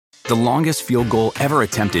The longest field goal ever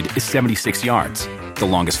attempted is 76 yards. The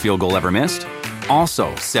longest field goal ever missed?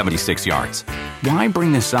 Also 76 yards. Why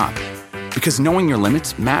bring this up? Because knowing your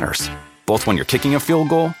limits matters, both when you're kicking a field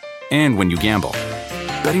goal and when you gamble.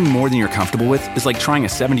 Betting more than you're comfortable with is like trying a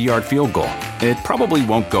 70-yard field goal. It probably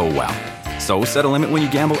won't go well. So set a limit when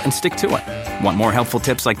you gamble and stick to it. Want more helpful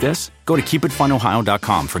tips like this? Go to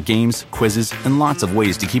keepitfunohio.com for games, quizzes, and lots of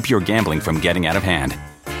ways to keep your gambling from getting out of hand.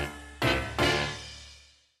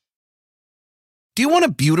 Do you want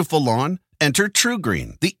a beautiful lawn? Enter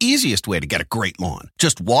TruGreen, the easiest way to get a great lawn.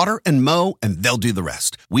 Just water and mow, and they'll do the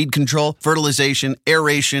rest. Weed control, fertilization,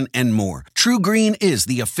 aeration, and more. TruGreen is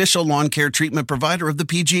the official lawn care treatment provider of the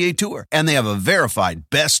PGA Tour, and they have a verified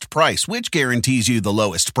best price, which guarantees you the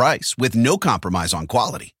lowest price with no compromise on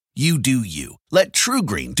quality. You do you. Let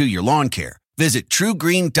TruGreen do your lawn care. Visit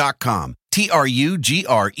TruGreen.com,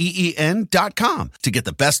 TruGreen.com, to get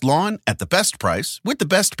the best lawn at the best price with the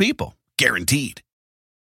best people. Guaranteed.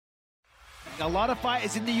 A lot of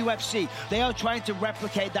fighters in the UFC, they are trying to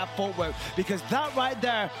replicate that footwork because that right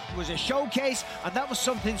there was a showcase and that was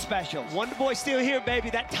something special. Wonder Boy still here,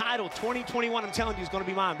 baby. That title, 2021, I'm telling you, is going to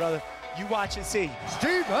be mine, brother. You watch and see.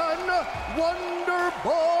 Stephen Wonder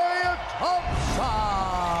Boy Thompson.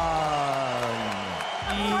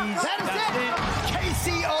 That is it.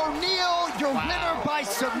 Casey O'Neill, your winner by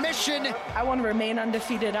submission. I want to remain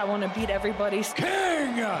undefeated. I want to beat everybody's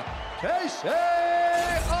King Casey O'Neill.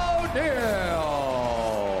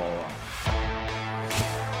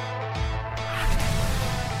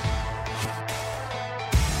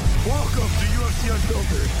 Welcome to UFC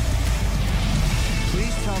Unfiltered.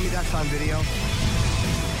 Please tell me that's on video.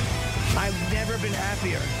 I've never been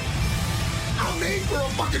happier. I'm made for a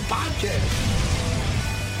fucking podcast.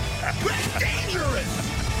 That's dangerous.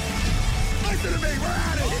 Listen to me, we're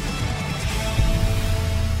at it.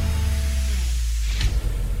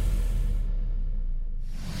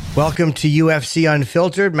 Welcome to UFC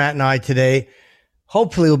Unfiltered. Matt and I today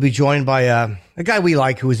hopefully will be joined by a guy we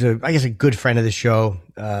like who is, I guess, a good friend of the show,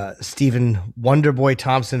 Stephen Wonderboy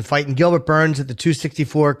Thompson, fighting Gilbert Burns at the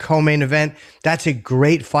 264 co-main event. That's a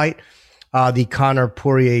great fight, the Conor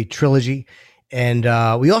Poirier trilogy. And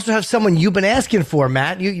we also have someone you've been asking for,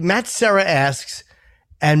 Matt. Matt Serra asks,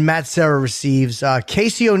 and Matt Serra receives.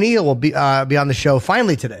 Casey O'Neill will be on the show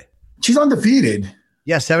finally today. She's undefeated.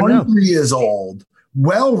 Yeah, 7-0. 23 years old.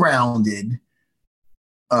 Well-rounded,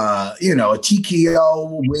 a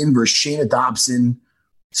TKO win versus Shayna Dobson,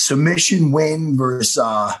 submission win versus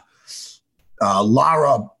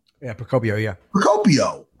Lara. Yeah, Procopio, yeah.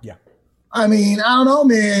 Procopio. Yeah. I mean, I don't know,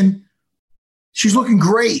 man. She's looking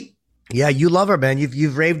great. Yeah, you love her, man.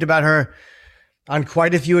 You've raved about her on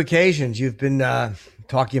quite a few occasions. You've been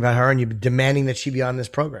talking about her, and you've been demanding that she be on this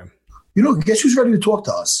program. Guess who's ready to talk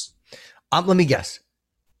to us? Let me guess.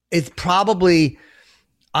 It's probably...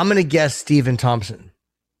 I'm going to guess Stephen Thompson.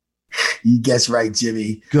 You guess right,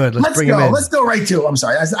 Jimmy. Good. Let's bring him in. Let's go right to him. I'm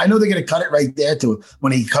sorry. I know they're going to cut it right there to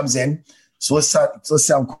when he comes in. So let's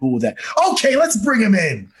sound cool with that. Okay, let's bring him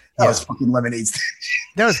in. That was fucking lemonade.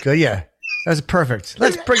 That was good. Yeah, that was perfect.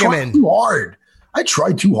 Let's bring him in. Too hard. I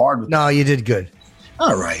tried too hard. No, you did good.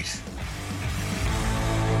 All right.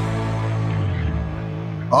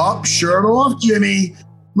 Up, shirt off, Jimmy.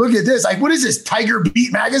 Look at this. Like, what is this? Tiger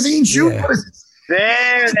Beat magazine shoot? Yeah. What is this?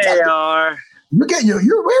 There they are.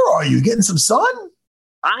 Where are you? Getting some sun?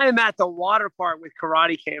 I am at the water park with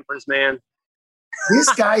karate campers, man.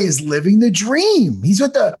 This guy is living the dream. He's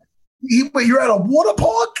at you're at a water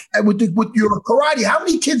park and with your karate. How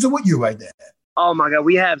many kids are with you right there? Oh my God,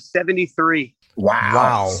 we have 73.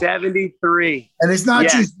 Wow. 73. And it's not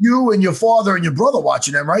just you and your father and your brother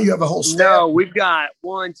watching them, right? You have a whole staff. No, we've got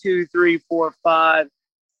 1, 2, 3, 4, 5,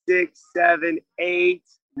 6, 7, 8,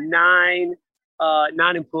 9.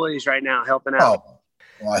 9 employees right now helping out.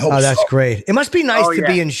 Well, I hope that's great. It must be nice to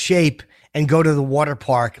be in shape and go to the water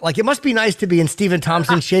park. Like, it must be nice to be in Stephen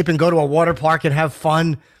Thompson's shape and go to a water park and have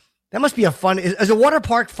fun. That must be a fun. Is a water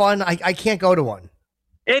park fun? I can't go to one.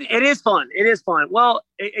 It is fun. It is fun. Well,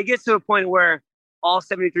 it gets to a point where all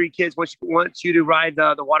 73 kids want you to ride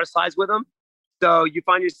the water slides with them. So you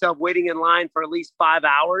find yourself waiting in line for at least 5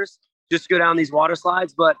 hours just to go down these water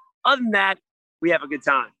slides. But other than that, we have a good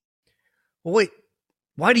time. Well, wait,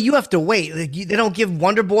 why do you have to wait? Like, they don't give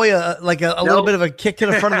Wonder Boy a little bit of a kick to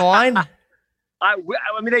the front of the line? I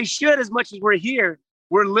mean, they should, as much as we're here.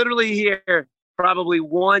 We're literally here probably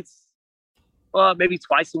once, maybe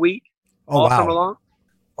twice a week. All summer long.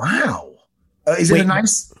 Wow. Is it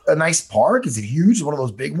a nice park? Is it huge? One of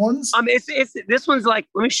those big ones? It's this one's like,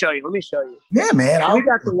 let me show you. Yeah, man. We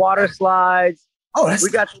got the water slides. Oh, we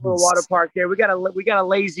got the little water park there. We got a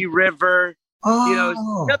lazy river. You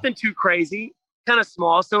know, nothing too crazy, kind of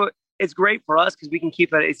small. So it's great for us because we can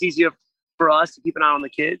keep it. It's easier for us to keep an eye on the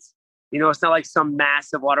kids. You know, it's not like some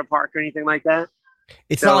massive water park or anything like that.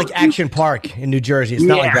 It's not like Action Park in New Jersey. It's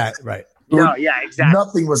not like that, right? No, yeah, exactly.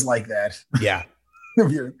 Nothing was like that. Yeah.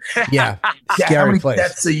 Yeah. How many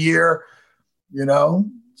deaths a year? You know,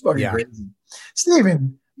 it's fucking crazy.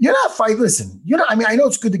 Steven, you're not fighting. Listen, you're not. I mean, I know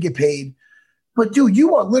it's good to get paid, but dude,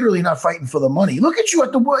 you are literally not fighting for the money. Look at you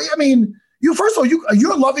at the. I mean, you first of all,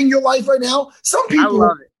 you're loving your life right now. Some people, I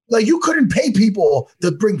love it. Like you couldn't pay people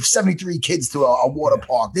to bring 73 kids to a water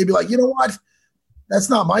park. They'd be like, you know what? That's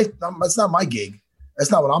not my gig. That's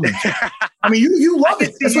not what I'm into. I mean, you love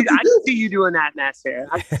it. That's what you do. I can see you doing that, Nasser.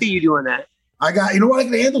 I can see you doing that. You know what? I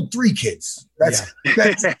can handle 3 kids. That's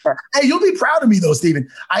hey, you'll be proud of me though, Steven.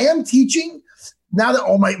 I am teaching now that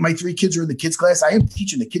all my 3 kids are in the kids class. I am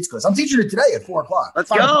teaching the kids class. I'm teaching it today at 4:00. Let's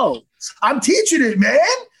go. I'm teaching it, man.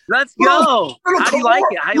 Let's go. How do you like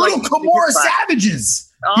it? Little Kimura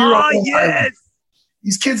savages. Oh, yes.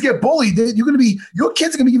 These kids get bullied. Your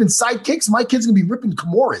kids are going to be giving sidekicks. My kids are going to be ripping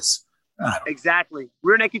Kimuras. Exactly.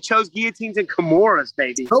 Rear naked chokes, guillotines, and Kimuras,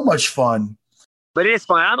 baby. So much fun. But it is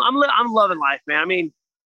fun. I'm loving life, man. I mean,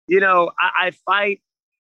 you know, I fight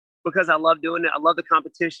because I love doing it. I love the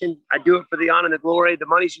competition. I do it for the honor and the glory. The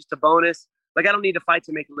money's just a bonus. Like, I don't need to fight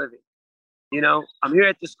to make a living. You know, I'm here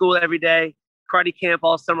at the school every day, karate camp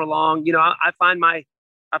all summer long. You know, I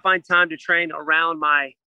find time to train around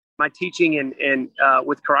my teaching and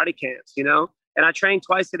with karate camps, you know, and I train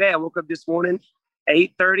twice a day. I woke up this morning at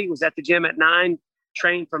 8:30, was at the gym at 9,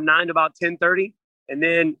 trained from 9 to about 10:30. And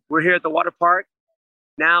then we're here at the water park.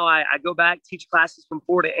 Now I go back, teach classes from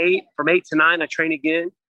 4 to 8, from 8 to 9, I train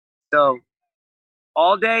again. So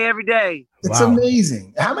all day, every day. It's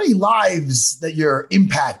amazing. How many lives that you're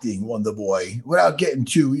impacting, Wonder Boy, without getting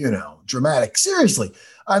too, dramatic? Seriously.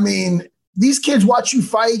 I mean, these kids watch you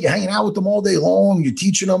fight. You're hanging out with them all day long. You're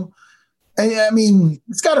teaching them. And I mean,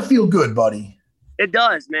 it's got to feel good, buddy. It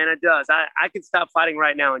does, man. It does. I could stop fighting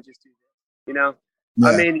right now and just do this, you know? Yeah.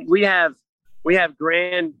 I mean, we have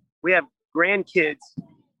grandkids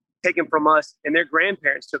taken from us and their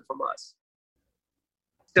grandparents took from us.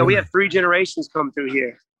 So we have 3 generations come through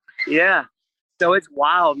here. Yeah. So it's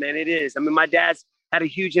wild, man. It is. I mean, my dad's had a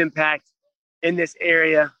huge impact in this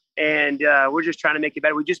area, and we're just trying to make it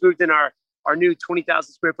better. We just moved in our new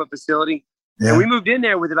 20,000 square foot facility. Yeah. And we moved in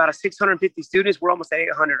there with about 650 students. We're almost at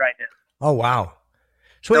 800 right now. Oh, wow.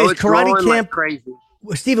 So is karate camp like crazy?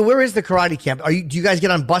 Steven, where is the karate camp? Do you guys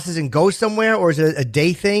get on buses and go somewhere, or is it a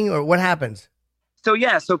day thing, or what happens?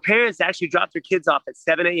 So parents actually drop their kids off at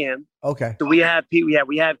 7 a.m. Okay. So we have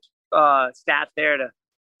staff there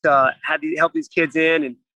to help these kids in,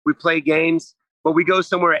 and we play games. But we go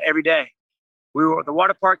somewhere every day. We were at the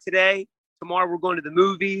water park today. Tomorrow we're going to the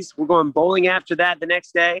movies. We're going bowling after that the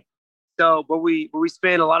next day. So, but we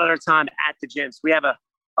spend a lot of our time at the gym. So we have a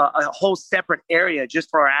whole separate area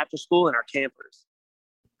just for our after school and our campers.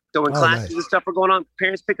 So when classes and stuff are going on,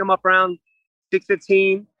 parents pick them up around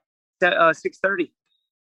 6:15. 6:30.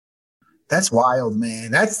 That's wild, man.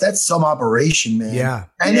 That's some operation, man. Yeah.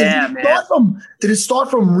 And did it start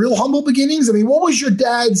from real humble beginnings? I mean, what was your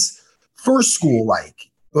dad's first school like?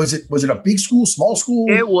 Was it a big school, small school?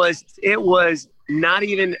 It was not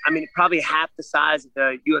even, I mean, probably half the size of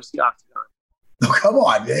the UFC octagon. Oh, come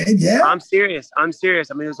on, man. Yeah. I'm serious. I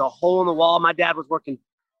mean, there's a hole in the wall. My dad was working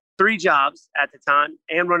 3 jobs at the time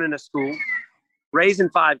and running a school, raising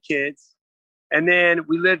 5 kids. And then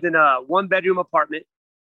we lived in a 1-bedroom apartment,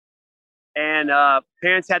 and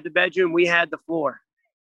parents had the bedroom. We had the floor.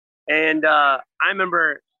 And I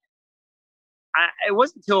remember it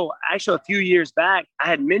wasn't until actually a few years back, I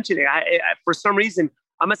had mentioned it. I for some reason,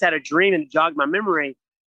 I must have had a dream and it jogged my memory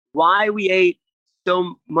why we ate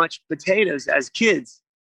so much potatoes as kids.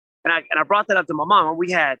 And I brought that up to my mom.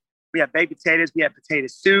 We had baked potatoes. We had potato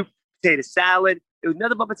soup, potato salad. It was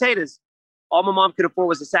nothing but potatoes. All my mom could afford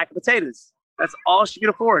was a sack of potatoes. That's all she could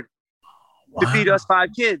afford to feed us 5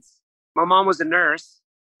 kids. My mom was a nurse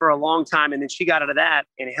for a long time, and then she got out of that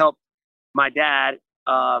and helped my dad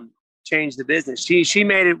change the business. She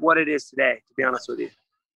made it what it is today, to be honest with you.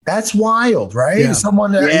 That's wild, right? Yeah.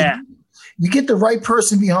 Someone you get the right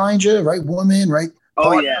person behind you, right woman, right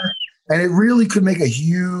partner, and it really could make a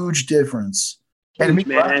huge difference. Huge,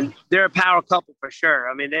 man. They're a power couple for sure.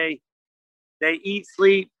 I mean, they eat,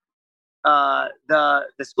 sleep, the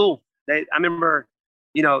school. I remember,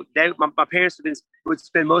 my parents would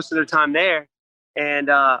spend most of their time there, and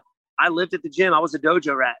I lived at the gym. I was a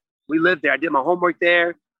dojo rat. We lived there. I did my homework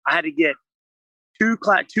there. I had to get 2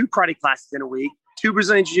 karate classes in a week, 2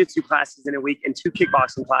 Brazilian Jiu-Jitsu classes in a week, and 2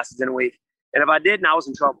 kickboxing classes in a week. And if I didn't, I was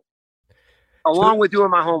in trouble. along with doing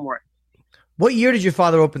my homework. What year did your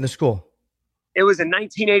father open the school? It was in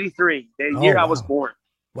 1983, the year I was born.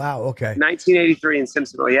 Wow, okay. 1983 in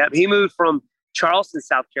Simpsonville, yeah. He moved from Charleston,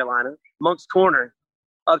 South Carolina, Moncks Corner,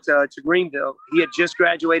 up to Greenville. He had just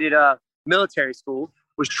graduated military school,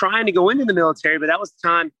 was trying to go into the military, but that was the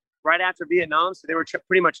time right after Vietnam, so they were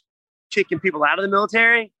pretty much kicking people out of the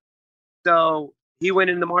military. So he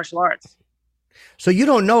went into martial arts. So you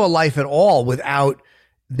don't know a life at all without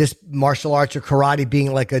this martial arts or karate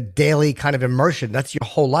being like a daily kind of immersion. That's your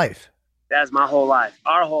whole life. That's my whole life,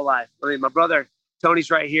 our whole life. I mean, my brother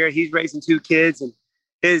Tony's right here. He's raising 2 kids, and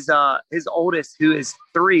his oldest, who is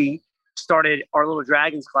 3, started our little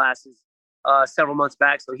Dragons classes several months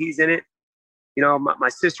back. So he's in it. You know, my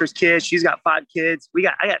sister's kids, she's got 5 kids.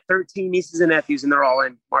 I got 13 nieces and nephews, and they're all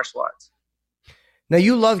in martial arts. Now,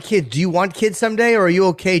 you love kids. Do you want kids someday, or are you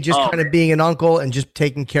okay just kind of being an uncle and just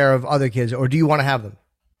taking care of other kids, or do you want to have them?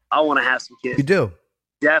 I want to have some kids. You do?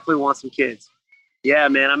 Definitely want some kids. Yeah,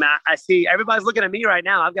 man. I mean, I see everybody's looking at me right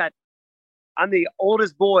now. I'm the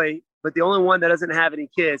oldest boy, but the only one that doesn't have any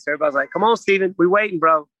kids. So everybody's like, come on, Steven, we waiting,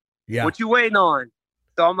 bro. Yeah. What you waiting on?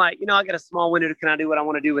 So I'm like, I got a small window. Can I do what I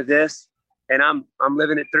want to do with this? And I'm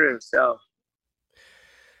living it through. So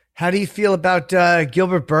how do you feel about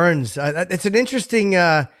Gilbert Burns? It's an interesting,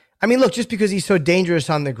 I mean, look, just because he's so dangerous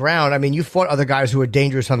on the ground, I mean, you fought other guys who were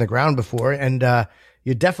dangerous on the ground before, and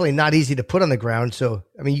you're definitely not easy to put on the ground. So,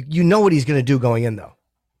 I mean, you know what he's going to do going in, though.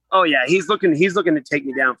 Oh, yeah. He's looking to take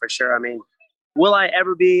me down for sure. I mean, will I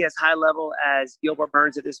ever be as high level as Gilbert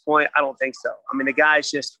Burns at this point? I don't think so. I mean, the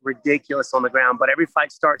guy's just ridiculous on the ground, but every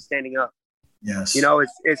fight starts standing up. Yes.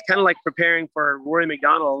 It's kind of like preparing for Rory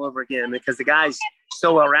McDonald all over again because the guy's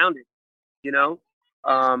so well-rounded,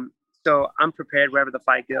 So I'm prepared wherever the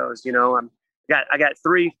fight goes, I got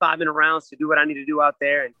 3 5-minute rounds to do what I need to do out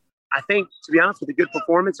there. And I think, to be honest, with a good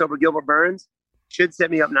performance over Gilbert Burns should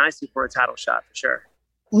set me up nicely for a title shot for sure.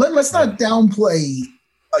 Let's not downplay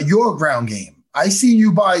your ground game. I see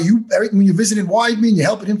you Eric, when you visited Weidman, you're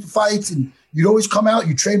helping him for fights, and you'd always come out.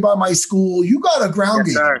 You train by my school. You got a ground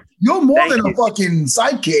game. Sir. You're more than a fucking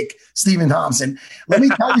sidekick, Stephen Thompson. Let me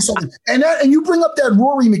tell you something. And you bring up that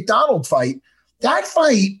Rory McDonald fight. That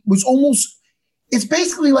fight was it's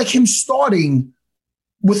basically like him starting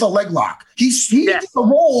with a leg lock. He did the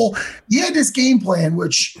role. He had this game plan,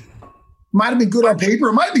 which might have been good on paper.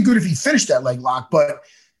 It might be good if he finished that leg lock, but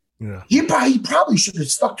he probably should have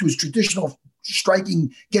stuck to his traditional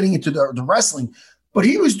striking, getting into the wrestling. But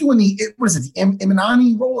he was doing the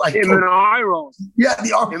Imanari roll? Imanari rolls. Yeah, the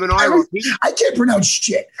Imanari rolls. I can't pronounce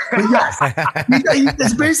shit. But yes,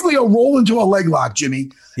 it's basically a roll into a leg lock,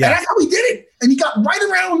 Jimmy. Yeah. And that's how he did it. And he got right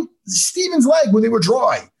around Steven's leg when they were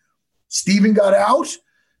dry. Steven got out,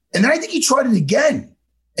 and then I think he tried it again.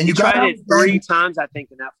 And you tried it 3 times, I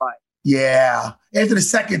think, in that fight. Yeah. After the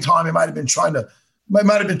second time, it might have been time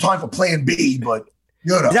for plan B, but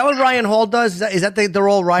Is that what Ryan Hall does? Is that the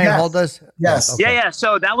role Ryan Hall does? Yes. Okay. Yeah.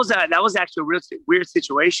 So that was actually a real weird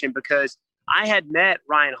situation because I had met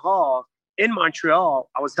Ryan Hall in Montreal.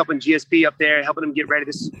 I was helping GSP up there, helping him get ready.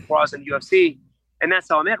 This is before I was in the UFC. And that's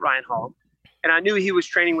how I met Ryan Hall. And I knew he was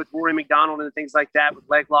training with Rory McDonald and things like that with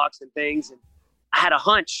leg locks and things. And I had a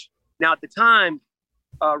hunch. Now, at the time,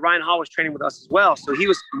 Ryan Hall was training with us as well. So he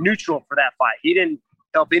was neutral for that fight. He didn't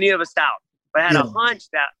help any of us out. But I had a hunch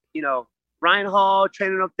that, Ryan Hall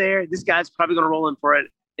training up there, this guy's probably going to roll in for an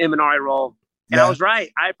Imanari roll. And I was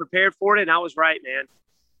right. I prepared for it, and I was right, man.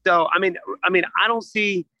 So, I mean, I don't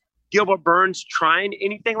see Gilbert Burns trying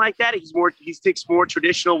anything like that. He sticks more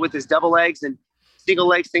traditional with his double legs and single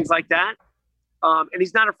legs, things like that. And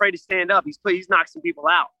he's not afraid to stand up. He's knocked some people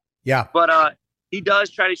out. Yeah. But he does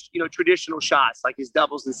try to, traditional shots like his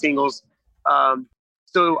doubles and singles.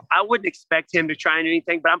 So I wouldn't expect him to try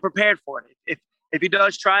anything, but I'm prepared for it. If he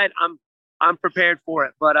does try it, I'm prepared for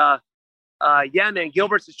it. But yeah, man,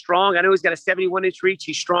 Gilbert's is strong. I know he's got a 71-inch reach.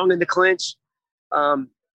 He's strong in the clinch.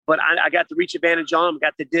 But I got the reach advantage on him.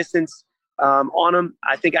 Got the distance on him.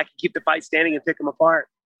 I think I can keep the fight standing and pick him apart.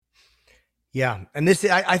 Yeah, and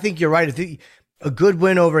I think you're right. A good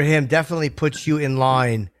win over him definitely puts you in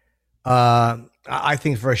line. I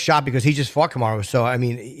think for a shot because he just fought Kamaru. So I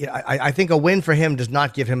mean, I think a win for him does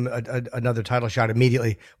not give him another title shot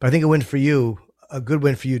immediately. But I think a good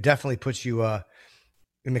win for you, definitely puts you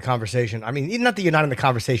in the conversation. I mean, not that you're not in the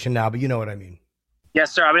conversation now, but you know what I mean.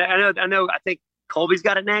 Yes, sir. I mean, I know. I think Colby's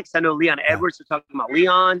got it next. I know Leon Edwards. We're talking about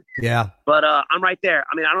Leon. Yeah. But I'm right there.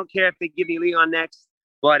 I mean, I don't care if they give me Leon next,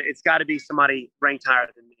 but it's got to be somebody ranked higher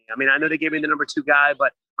than me. I mean, I know they gave me the number 2 guy,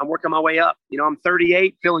 but I'm working my way up. I'm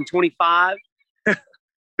 38, feeling 25.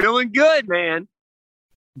 Feeling good, man.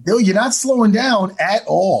 You're not slowing down at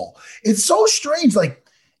all. It's so strange. Like,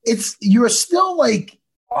 you're still like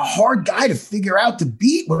a hard guy to figure out to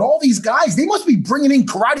beat with all these guys. They must be bringing in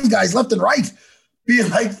karate guys left and right, being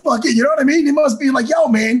like, fuck it, you know what I mean? They must be like, yo,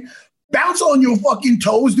 man, bounce on your fucking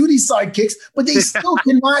toes, do these side kicks, but they still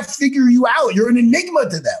cannot figure you out. You're an enigma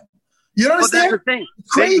to them. You know what I'm saying? That's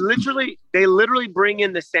the thing. They literally bring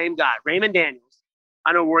in the same guy, Raymond Daniels.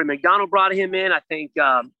 I know Rory McDonald brought him in. I think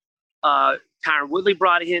Tyron Woodley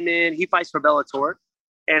brought him in. He fights for Bellator.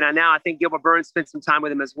 And now I think Gilbert Burns spent some time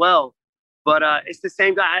with him as well. But it's the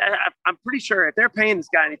same guy. I'm pretty sure if they're paying this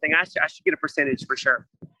guy anything, I should get a percentage for sure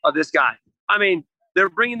of this guy. I mean, they're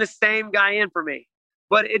bringing the same guy in for me.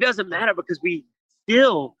 But it doesn't matter because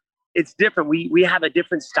it's different. We have a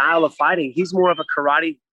different style of fighting. He's more of a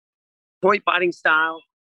karate point fighting style.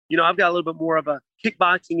 You know, I've got a little bit more of a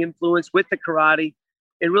kickboxing influence with the karate.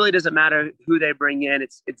 It really doesn't matter who they bring in.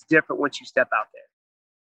 It's different once you step out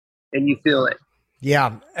there and you feel it.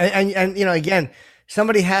 Yeah. And you know, again,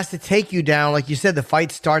 somebody has to take you down. Like you said, the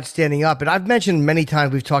fight starts standing up. And I've mentioned many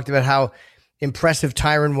times, we've talked about how impressive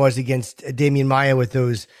Tyron was against Damian Maia with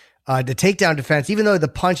those, the takedown defense, even though the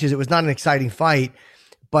punches, it was not an exciting fight.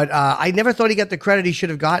 But I never thought he got the credit he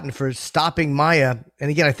should have gotten for stopping Maia.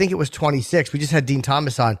 And again, I think it was 26. We just had Dean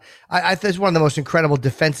Thomas on. I think it's one of the most incredible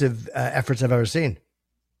defensive efforts I've ever seen.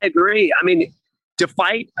 I agree. I mean, to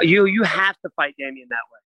fight, you have to fight Damian that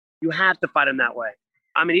way. You have to fight him that way.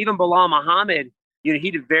 I mean, even Bilal Muhammad, you know, he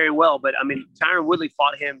did very well. But, I mean, Tyron Woodley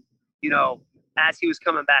fought him, you know, as he was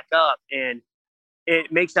coming back up. And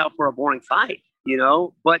it makes out for a boring fight, you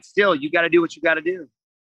know. But still, you got to do what you got to do.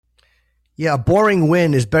 Yeah, a boring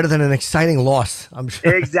win is better than an exciting loss, I'm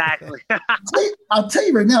sure. Exactly. I'll tell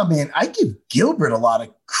you right now, man, I give Gilbert a lot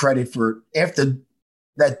of credit for after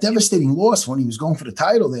that devastating loss when he was going for the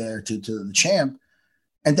title there to the champ,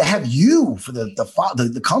 and to have you for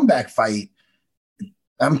the comeback fight.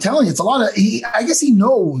 I'm telling you, it's a lot of. I guess he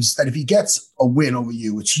knows that if he gets a win over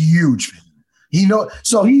you, it's huge for him. He knows,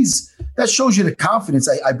 so that shows you the confidence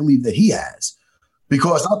I believe that he has,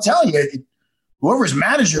 because I'll tell you. Whoever his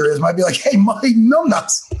manager is might be like, hey, Mike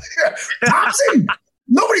Numbnuts, Thompson,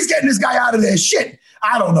 nobody's getting this guy out of there. Shit,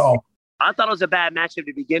 I don't know. I thought it was a bad matchup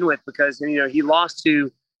to begin with because, you know, he lost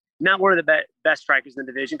to not one of the best strikers in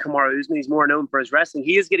the division, Kamaru Usman. He's more known for his wrestling.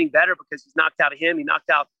 He is getting better because he's knocked out of him. He knocked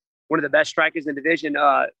out one of the best strikers in the division,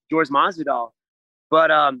 George Masvidal. But,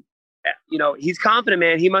 you know, he's confident,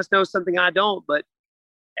 man. He must know something I don't. But,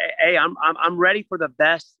 hey, I'm ready for the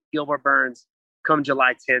best Gilbert Burns come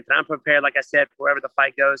July 10th. And I'm prepared, like I said, for wherever the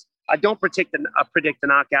fight goes. I don't predict the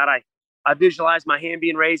knockout. I visualize my hand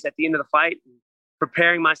being raised at the end of the fight, and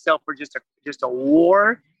preparing myself for just a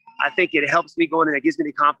war. I think it helps me go in and it gives me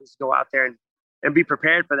the confidence to go out there and be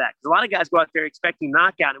prepared for that. Because a lot of guys go out there expecting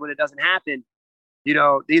knockout, and when it doesn't happen, you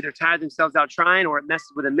know, they either tire themselves out trying or it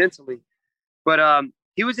messes with them mentally. But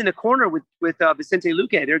he was in the corner with Vicente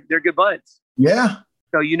Luque. They're good buds. Yeah.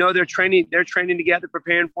 So, you know, they're training together,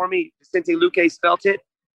 preparing for me. Vicente Luque felt it,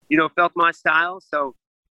 you know, felt my style. So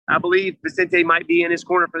I believe Vicente might be in his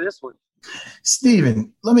corner for this one.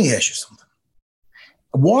 Steven, let me ask you something.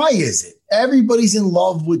 Why is it everybody's in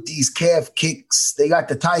love with these calf kicks? They got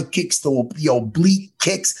the tie kicks, the oblique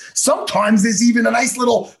kicks. Sometimes there's even a nice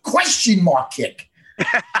little question mark kick.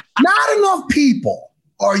 Not enough people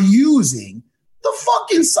are using the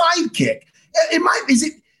fucking side kick.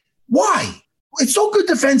 Why? It's so good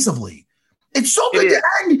defensively. It's so good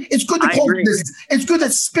and it's good to close distance. It's good to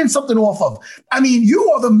spin something off of. I mean,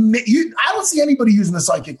 I don't see anybody using the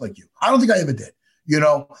side kick like you. I don't think I ever did. You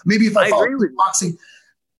know, maybe if I followed boxing.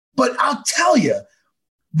 But I'll tell you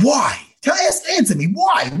why. Answer me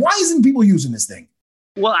why. Why isn't people using this thing?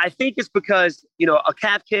 Well, I think it's because, you know, a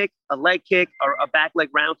calf kick, a leg kick, or a back leg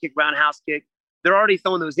round kick, roundhouse kick, they're already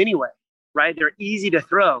throwing those anyway, right? They're easy to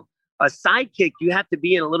throw. A side kick, you have to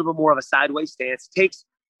be in a little bit more of a sideways stance.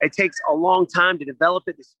 It takes a long time to develop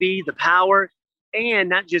it, the speed, the power, and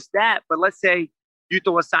not just that, but let's say you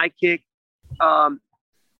throw a side kick,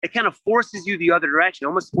 it kind of forces you the other direction,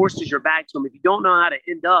 almost forces your back to him. If you don't know how to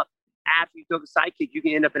end up after you throw the side kick, you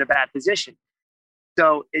can end up in a bad position.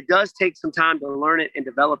 So it does take some time to learn it and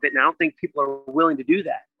develop it, and I don't think people are willing to do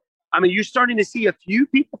that. I mean, you're starting to see a few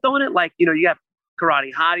people throwing it, like, you know, you have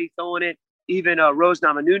Karate Hottie throwing it, even Rose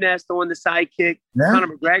Namajunas throwing the side kick. Yeah. Conor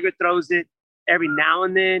McGregor throws it every now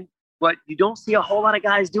and then, but you don't see a whole lot of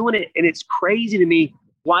guys doing it. And it's crazy to me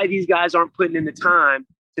why these guys aren't putting in the time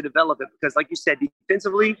to develop it. Because like you said,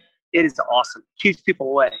 defensively, it is awesome. Keeps people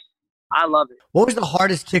away. I love it. What's the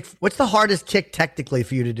hardest kick technically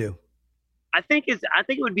for you to do? I think it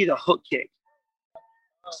would be the hook kick.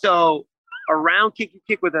 So a round kick you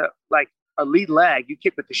kick with a a lead leg, you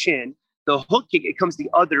kick with the shin. The hook kick, it comes the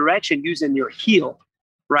other direction using your heel,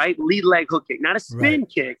 right? Lead leg hook kick, not a spin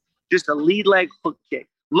kick, just a lead leg hook kick.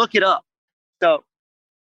 Look it up. So,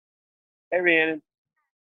 hey, Rhiannon.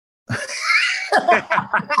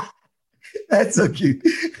 That's so cute.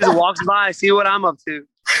 Just walks by, see what I'm up to.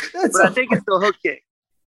 But I think it's the hook kick.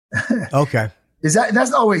 Okay.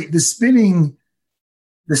 That's wait, the spinning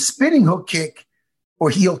hook kick or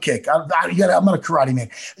heel kick. I'm not a karate man.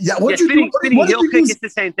 Yeah, spinning heel kick is the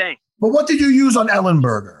same thing. But what did you use on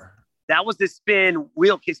Ellenberger? That was the spin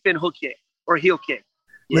hook kick or heel kick.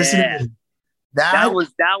 Listen Yeah. to me.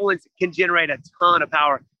 That one can generate a ton of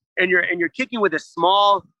power. And you're kicking with the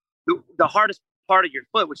hardest part of your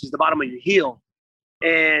foot, which is the bottom of your heel.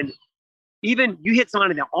 And even you hit someone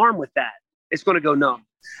in the arm with that, it's going to go numb.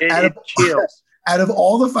 It chills. Out of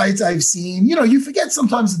all the fights I've seen, you forget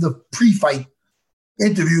sometimes the pre-fight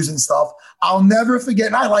interviews and stuff. I'll never forget,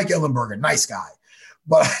 and I like Ellenberger, nice guy.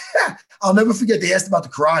 But I'll never forget they asked about the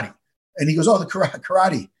karate. And he goes, oh, the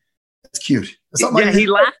karate. That's cute. He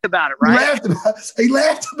laughed about it, right? He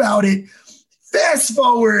laughed about it. Fast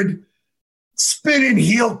forward, spinning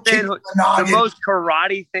heel kick. The most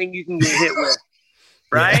karate thing you can get hit with.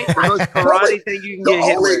 Right? The most karate thing you can get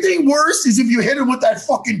hit with. The only thing worse is if you hit him with that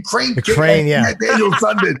fucking crane kick. That Daniel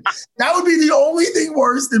Sundin. That would be the only thing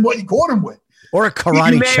worse than what you caught him with. Or a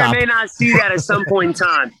karate chop. You may or may not see that at some point in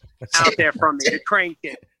time out there from me. The crane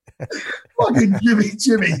kick. Fucking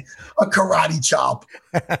Jimmy, a karate chop.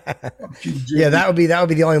 Yeah, that would be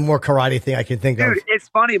the only more karate thing I can think of. Dude, it's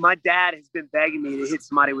funny. My dad has been begging me to hit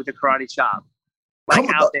somebody with a karate chop. Like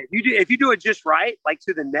out there. If you do it just right, like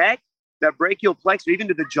to the neck, the brachial plexus, or even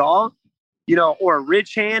to the jaw, or a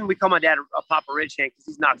ridge hand. We call my dad a Papa ridge hand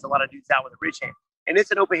because he knocks a lot of dudes out with a ridge hand. And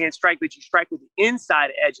it's an open hand strike, but you strike with the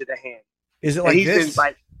inside edge of the hand. Is it like this?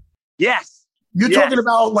 Yes. You're talking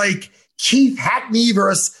about like Keith Hackney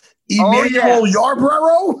versus Emmanuel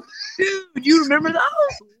Yarborough? Dude, you remember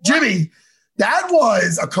those? Jimmy, that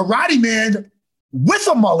was a karate man with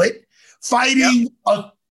a mullet fighting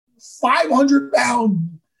a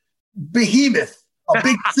 500-pound behemoth, a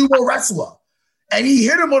big sumo wrestler. And he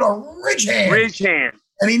hit him with a ridge hand.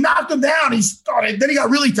 And he knocked him down. Then he got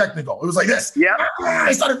really technical. It was like this. Yeah.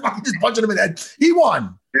 I started fucking just punching him in the head. He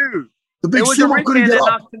won. Dude. The big sumo couldn't get up.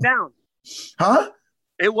 Knocked him down. Huh?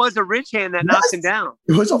 It was a ridge hand that knocked him down.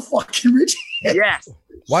 It was a fucking ridge hand. Yes.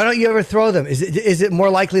 Why don't you ever throw them? Is it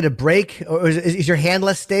more likely to break, or is your hand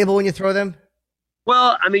less stable when you throw them?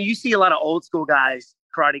 Well, I mean, you see a lot of old school guys,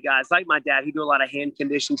 karate guys, like my dad, who do a lot of hand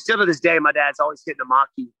conditioning. Still to this day, my dad's always hitting a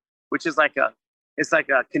maki, which is like a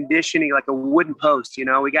conditioning, like a wooden post.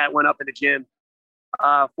 We got one up in the gym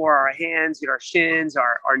for our hands, our shins,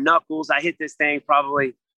 our knuckles. I hit this thing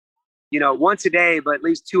probably, once a day, but at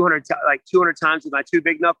least 200 times with my two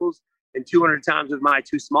big knuckles and 200 times with my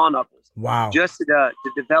two small knuckles. Wow. Just to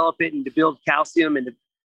develop it and to build calcium.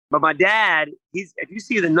 But my dad, if you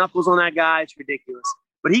see the knuckles on that guy, it's ridiculous.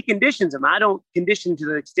 But he conditions them. I don't condition to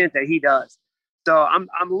the extent that he does. So I'm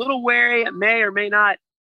a little wary. It may or may not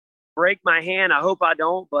break my hand. I hope I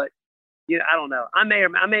don't, but I don't know. I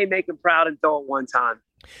may make him proud and throw it one time.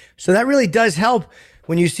 So that really does help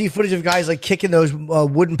when you see footage of guys like kicking those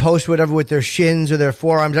wooden posts or whatever with their shins or their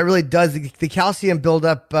forearms. That really does. The calcium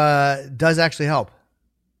buildup does actually help.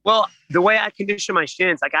 Well, the way I condition my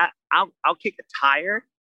shins, like I'll kick a tire,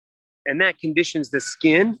 and that conditions the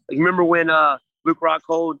skin. Like, remember when Luke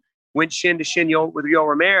Rockhold went shin to shin with Yoel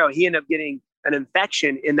Romero? He ended up getting an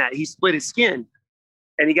infection in that he split his skin,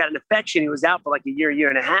 and he got an infection. He was out for like a year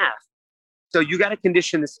and a half. So you got to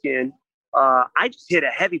condition the skin. I just hit a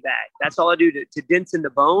heavy bag. That's all I do to dent in the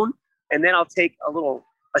bone. And then I'll take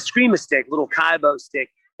a screamer stick, little Kaibo stick,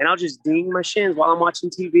 and I'll just ding my shins while I'm watching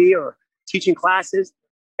TV or teaching classes.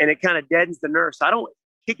 And it kind of deadens the nerve. So I don't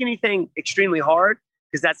kick anything extremely hard,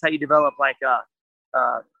 because that's how you develop like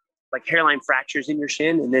hairline fractures in your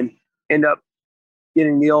shin, and then end up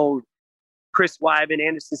getting the old Chris Weidman,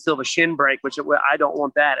 Anderson Silva shin break, which I don't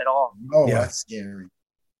want that at all. Oh, yeah. That's scary.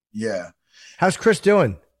 Yeah. How's Chris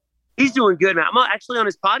doing? He's doing good, man. I'm actually on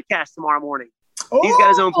his podcast tomorrow morning. He's got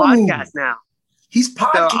his own podcast now. He's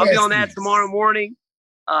podcasting. So I'll be on that tomorrow morning.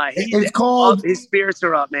 It's called, his spirits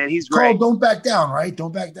are up, man. He's great. Called Don't Back Down, right?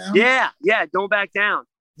 Don't Back Down. Yeah. Don't Back Down.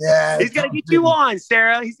 Yeah. He's got to get you on,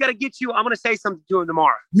 Sarah. He's got to get you. I'm going to say something to him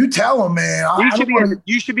tomorrow. You tell him, man.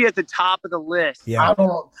 You should be at the top of the list. Yeah.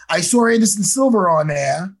 I saw Anderson Silva on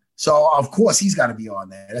there, so of course he's got to be on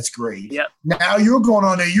there. That's great. Yep. Now you're going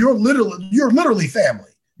on there. You're literally family.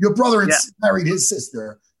 Your brother married his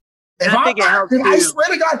sister, I swear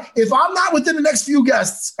to God, if I'm not within the next few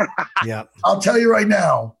guests, yeah, I'll tell you right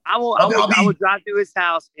now. I will drive to his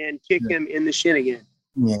house and kick him in the shin again.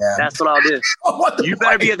 Yeah, that's what I'll do. You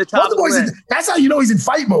better be at the top of the list. That's how you know he's in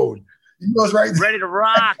fight mode. He goes right. Ready to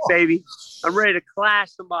rock, baby. I'm ready to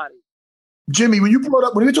clash somebody. Jimmy, when you brought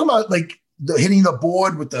up, when you were talking about like hitting the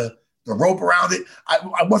board with the rope around it,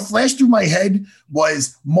 what flashed through my head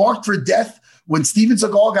was Marked for Death. When Steven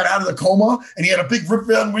Seagal got out of the coma and he had a big Rip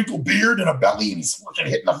Van Winkle beard and a belly and he's fucking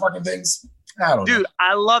hitting the fucking things. I don't know. Dude,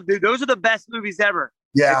 I love those are the best movies ever.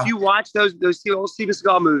 Yeah. If you watch those old Steven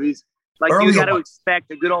Seagal movies, like you got to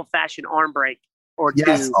expect a good old fashioned arm break or two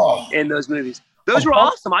in those movies. Those were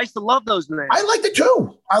awesome. I used to love those, man. I liked it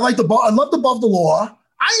too. I loved Above the Law.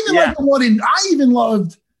 I even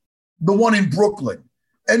loved the one in Brooklyn.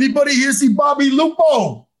 Anybody here see Bobby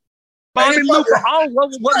Lupo? Bobby Lupo. Oh,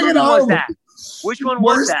 what movie was that? Which one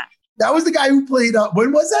was that? That was the guy who played.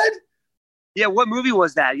 When was that? Yeah, what movie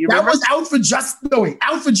was that? You remember? That was Out for Justice.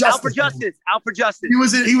 Out for Justice. Out for Justice. He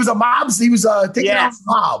was a mob. He was taking out a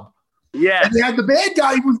mob. Yeah. And they had the bad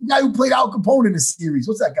guy. He was the guy who played Al Capone in the series.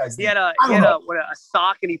 What's that guy's name? He had a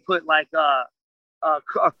sock and he put like what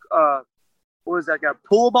was that, like a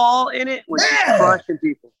pool ball in it? Was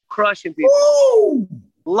crushing people. Ooh.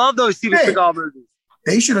 Love those Steven Seagal movies.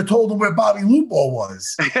 They should have told him where Bobby Lupo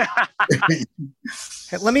was.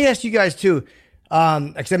 Let me ask you guys too.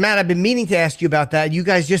 Because Matt, I've been meaning to ask you about that. You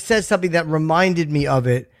guys just said something that reminded me of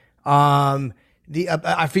it. I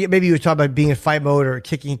forget, maybe you were talking about being in fight mode or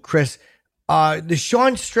kicking Chris. The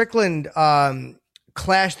Sean Strickland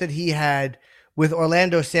clash that he had with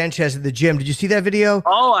Orlando Sanchez at the gym. Did you see that video?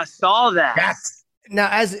 Oh, I saw that. Yes. Now,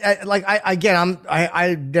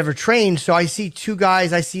 I never trained, so I see two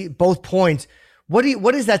guys. I see both points. What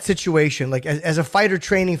is that situation like as a fighter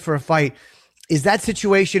training for a fight? Is that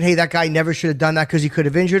situation, hey, that guy never should have done that because he could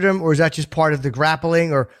have injured him, or is that just part of the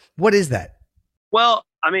grappling, or what is that? Well,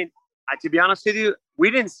 I mean, to be honest with you,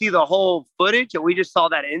 we didn't see the whole footage, and we just saw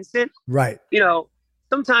that instant. Right. You know,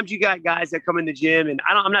 sometimes you got guys that come in the gym, and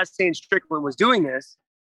I'm not saying Strickland was doing this,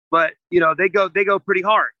 but you know, they go pretty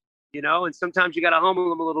hard, you know, and sometimes you got to humble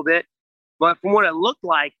them a little bit. But from what it looked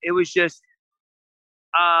like, it was just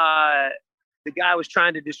the guy was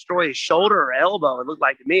trying to destroy his shoulder or elbow. It looked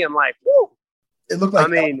like to me. I'm like, whoo. It looked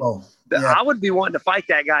like I would be wanting to fight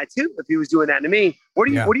that guy too if he was doing that to me. What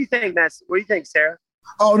do you think? What do you think, Sarah?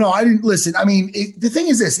 Oh no, I didn't listen. I mean, the thing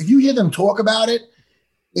is this: if you hear them talk about it,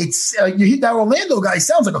 it's you hear that Orlando guy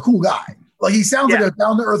sounds like a cool guy. Like he sounds like a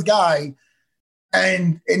down to earth guy,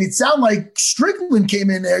 and it sounded like Strickland came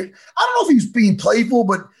in there. I don't know if he was being playful,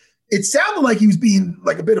 but it sounded like he was being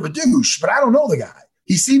like a bit of a douche. But I don't know the guy.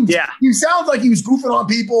 He sounds like he was goofing on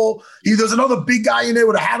people. There's another big guy in there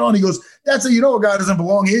with a hat on. He goes, that's how you know a guy doesn't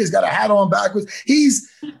belong here. He's got a hat on backwards.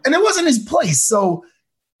 And it wasn't his place. So,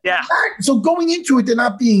 so going into it, they're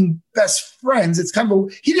not being best friends. It's kind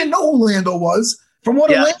of he didn't know who Orlando was. From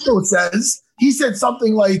what Orlando says, he said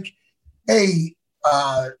something like, hey,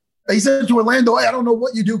 he said to Orlando, hey, I don't know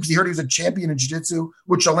what you do, because he heard he was a champion in jiu-jitsu,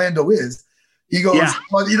 which Orlando is. He goes,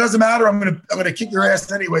 well, it doesn't matter. I'm gonna kick your ass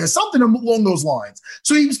anyway, or something along those lines.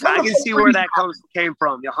 So he was. I can see where that came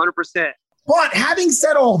from. 100%. But having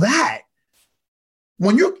said all that,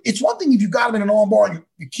 it's one thing if you got him in an armbar and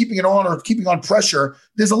you're keeping it on or keeping on pressure.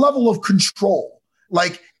 There's a level of control.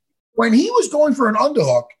 Like when he was going for an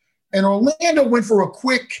underhook and Orlando went for a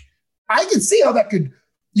quick, I can see how that could.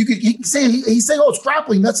 He can say he's saying, oh, it's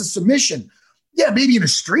grappling. That's a submission. Yeah, maybe in a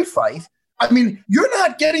street fight. I mean, you're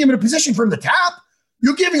not getting him in a position for him to tap.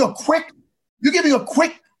 You're giving a quick,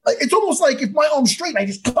 it's almost like if my arm's straight and I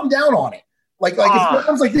just come down on it. Like if it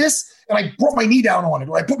comes like this and I brought my knee down on it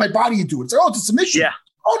or I put my body into it. It's like, oh, it's a submission. Yeah.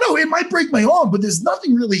 Oh, no, it might break my arm, but there's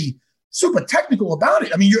nothing really super technical about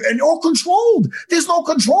it. I mean, or controlled. There's no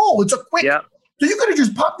control. It's a quick. Yeah. So you could have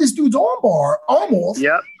just popped this dude's arm off.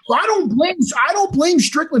 Yeah. So I don't blame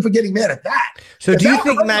Strickland for getting mad at that. So do you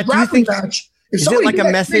think, Matt, is it like a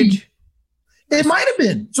message? It might have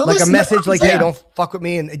been. So like a message like, hey, don't fuck with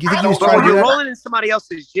me. And do you think he was trying to do that? You're rolling in somebody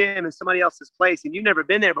else's gym and somebody else's place and you've never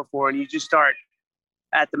been there before and you just start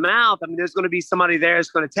at the mouth. I mean, there's going to be somebody there that's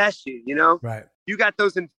going to test you, you know? Right. You got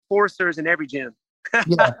those enforcers in every gym.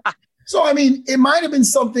 Yeah. So, I mean, it might have been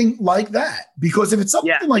something like that, because if it's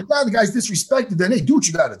something like that, the guy's disrespected, then, hey, do what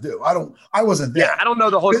you got to do. I wasn't there. Yeah, I don't know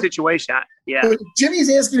the whole situation. Jimmy's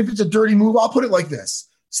asking if it's a dirty move. I'll put it like this.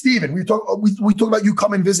 Steven, we talked about you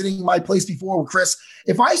coming visiting my place before with Chris.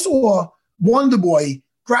 If I saw Wonder Boy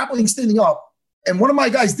grappling, standing up, and one of my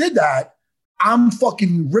guys did that, I'm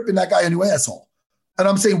fucking ripping that guy a new asshole. And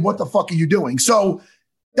I'm saying, what the fuck are you doing? So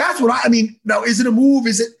that's what I mean. Now, is it a move?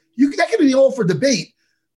 Is it, that could be all for debate.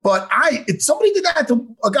 But if somebody did that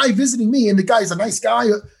to a guy visiting me and the guy's a nice guy,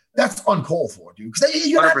 that's uncalled for, dude. Because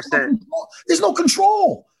there's no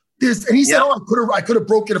control. And he said, I could have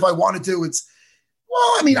broke it if I wanted to.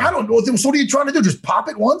 I don't know. So what are you trying to do? Just pop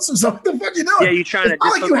it once or something? What the fuck you doing? Yeah, you're trying to. It's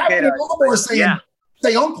not like you have a lawnmower saying,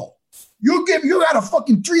 say uncle. You got a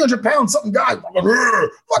fucking 300-pound something guy. What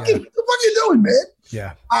the fuck you doing, man?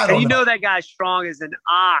 Yeah. You know that guy's strong as an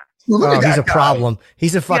ox. Well, he's a problem.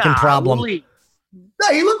 He's a fucking problem. No, he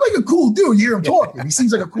looked like a cool dude. You hear him talking. He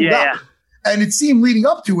seems like a cool guy. And it seemed leading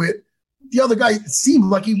up to it, the other guy seemed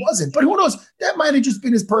like he wasn't. But who knows? That might have just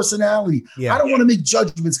been his personality. Yeah. I don't want to make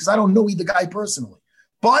judgments because I don't know either guy personally.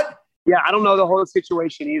 But I don't know the whole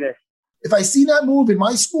situation either. If I see that move in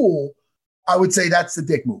my school, I would say that's the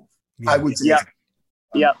dick move. I would say.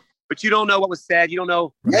 Yeah. But you don't know what was said. You don't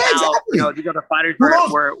know. Yeah, exactly. The fighters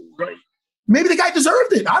were maybe the guy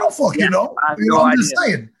deserved it. I don't fucking know. I'm just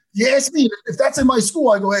saying. You ask me if that's in my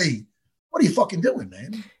school, I go, hey, what are you fucking doing,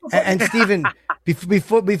 man? And Steven,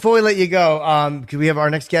 before we let you go, because we have our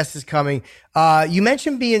next guest is coming. You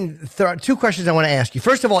mentioned being two questions I want to ask you.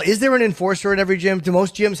 First of all, is there an enforcer in every gym? Do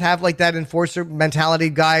most gyms have like that enforcer mentality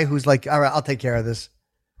guy who's like, all right, I'll take care of this?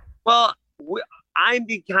 Well, I'm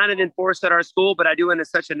the kind of enforcer at our school, but I do it in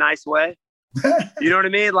such a nice way. You know what I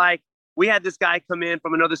mean? Like we had this guy come in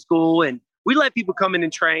from another school, and we let people come in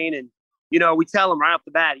and train, and we tell them right off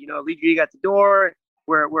the bat, leave you got the door.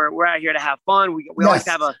 We're out here to have fun. We always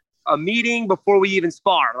have a meeting before we even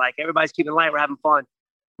spar. Like everybody's keeping light. We're having fun.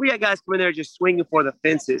 We got guys come in there just swinging for the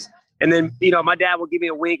fences. And then, my dad will give me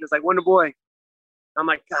a wink. It's like, Wonder Boy. I'm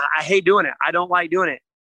like, God, I hate doing it. I don't like doing it.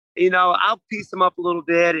 I'll piece him up a little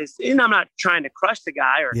bit. I'm not trying to crush the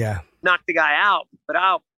guy or knock the guy out, but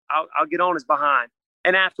I'll get on his behind.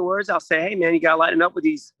 And afterwards I'll say, hey man, you got to lighten up with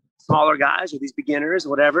these smaller guys or these beginners or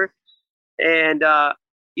whatever. And, I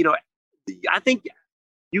think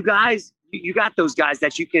you guys, you got those guys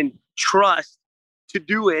that you can trust to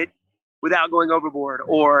do it without going overboard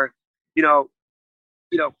or,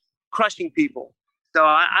 crushing people. So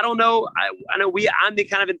I don't know. I know I'm the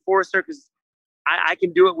kind of enforcer because I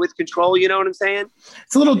can do it with control. You know what I'm saying?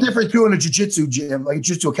 It's a little different too in a jiu-jitsu gym, like a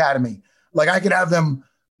jiu-jitsu academy. Like I could have them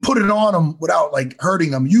put it on them without like hurting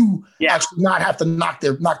them. You actually not have to knock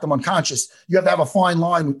them unconscious. You have to have a fine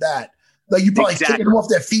line with that. Like you probably kicking them off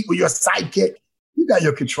their feet with your sidekick. You got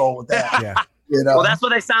your control with that. Yeah. Well, that's what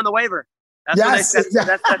they signed the waiver. That's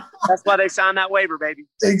why they signed that waiver, baby.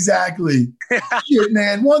 Exactly. Shit,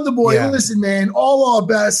 man. Wonder Boy, listen, man, all our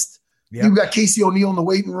best. Yep. You got Casey O'Neill in the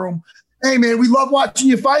waiting room. Hey, man, we love watching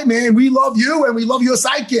you fight, man. We love you, and we love your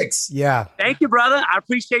sidekicks. Yeah. Thank you, brother. I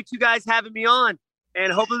appreciate you guys having me on,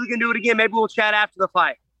 and hopefully we can do it again. Maybe we'll chat after the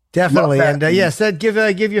fight. Definitely. And, said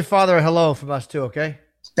give your father a hello from us, too, okay?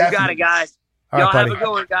 Definitely. You got it, guys. Y'all have a good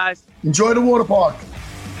one, guys. Enjoy the water park.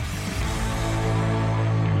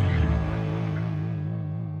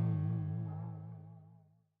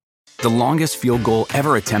 The longest field goal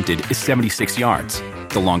ever attempted is 76 yards.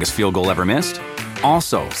 The longest field goal ever missed?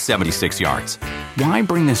 Also 76 yards. Why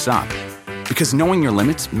bring this up? Because knowing your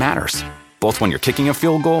limits matters, both when you're kicking a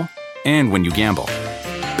field goal and when you gamble.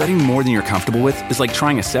 Betting more than you're comfortable with is like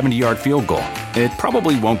trying a 70-yard field goal. It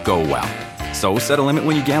probably won't go well. So set a limit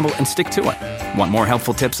when you gamble and stick to it. Want more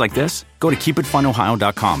helpful tips like this? Go to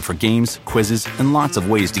keepitfunohio.com for games, quizzes, and lots of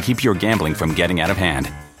ways to keep your gambling from getting out of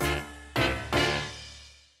hand.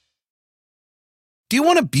 Do you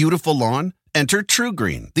want a beautiful lawn? Enter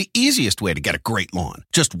TruGreen, the easiest way to get a great lawn.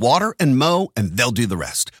 Just water and mow, and they'll do the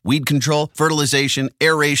rest. Weed control, fertilization,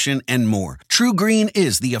 aeration, and more. TruGreen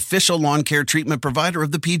is the official lawn care treatment provider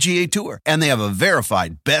of the PGA Tour, and they have a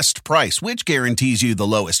verified best price, which guarantees you the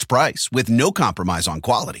lowest price with no compromise on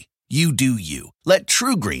quality. You do you. Let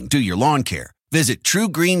TruGreen do your lawn care. Visit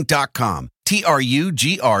TruGreen.com,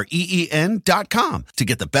 TruGreen.com, to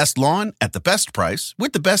get the best lawn at the best price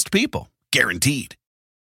with the best people. Guaranteed.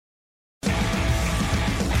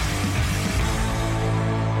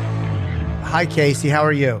 Hi, Casey. How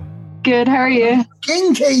are you? Good. How are you?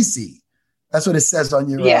 King Casey. That's what it says on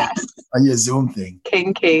your on your Zoom thing.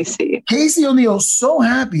 King Casey. Casey O'Neill, so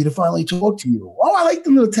happy to finally talk to you. Oh, I like the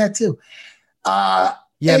little tattoo.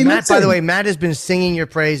 Hey, Matt, by the way, Matt has been singing your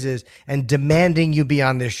praises and demanding you be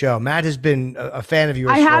on this show. Matt has been a fan of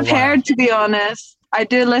yours. I have heard, to be honest. I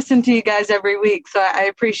do listen to you guys every week, so I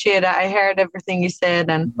appreciate it. I heard everything you said,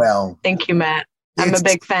 and thank you, Matt. I'm a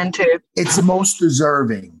big fan too. It's most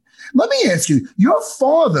deserving. Let me ask you, your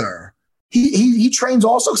father, he trains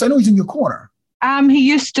also? Because I know he's in your corner. He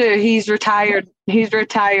used to. He's retired. He's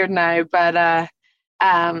retired now, but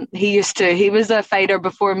he used to. He was a fighter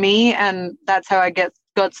before me, and that's how I got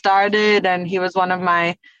started. And he was one of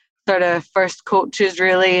my sort of first coaches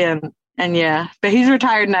really. And yeah, but he's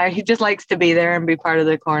retired now. He just likes to be there and be part of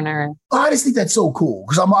the corner. I just think that's so cool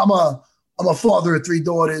because I'm a father of 3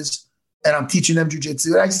 daughters and I'm teaching them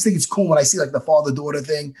jiu-jitsu. I just think it's cool when I see like the father-daughter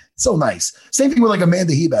thing. It's so nice. Same thing with like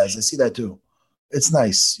Amanda Hebaz. I see that too. It's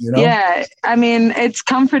nice, you know? Yeah. I mean, it's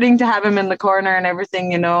comforting to have him in the corner and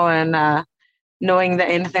everything, you know, and knowing that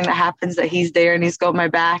anything that happens that he's there and he's got my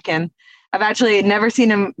back. And I've actually never seen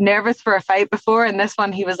him nervous for a fight before. And this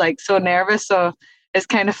one, he was like so nervous. So it's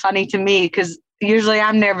kind of funny to me because usually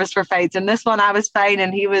I'm nervous for fights. And this one I was fine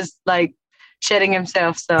and he was like shitting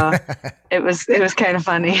himself. So it was kind of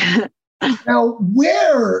funny. Now,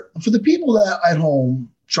 for the people that at home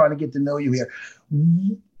trying to get to know you here,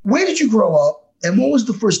 where did you grow up and what was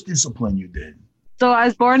the first discipline you did? So I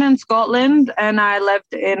was born in Scotland and I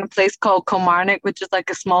lived in a place called Kilmarnock, which is like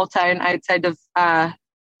a small town outside of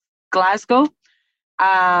Glasgow.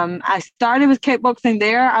 I started with kickboxing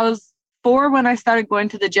there. I was 4 when I started going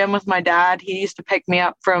to the gym with my dad. He used to pick me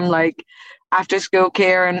up from like after school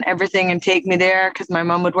care and everything and take me there because my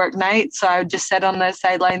mom would work nights. So I would just sit on the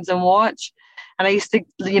sidelines and watch. And I used to,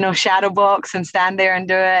 you know, shadow box and stand there and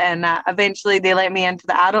do it. And eventually they let me into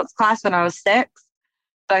the adults class when I was 6.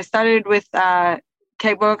 So I started with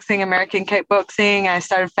kickboxing, American kickboxing. I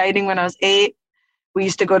started fighting when I was 8. We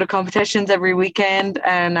used to go to competitions every weekend.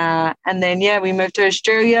 And then, yeah, we moved to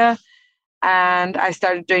Australia. And I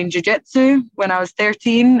started doing jiu-jitsu when I was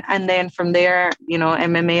 13. And then from there, you know,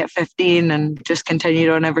 MMA at 15 and just continued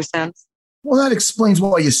on ever since. Well, that explains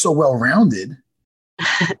why you're so well-rounded.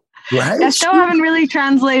 Right? I still haven't really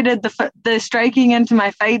translated the striking into my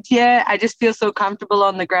fights yet. I just feel so comfortable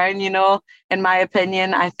on the ground, you know, in my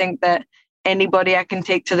opinion. I think that anybody I can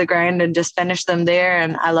take to the ground and just finish them there.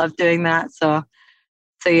 And I love doing that. So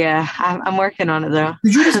yeah, I'm working on it though.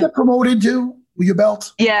 Did you just get promoted too with your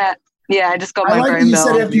belt? Yeah. Yeah, I just got my brown belt. You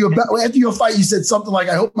said after your fight, you said something like,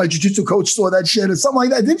 I hope my jiu-jitsu coach saw that shit or something like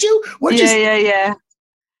that. Did you?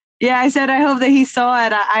 Yeah, I said, I hope that he saw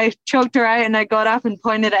it. I choked her out and I got up and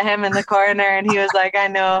pointed at him in the corner and he was like, I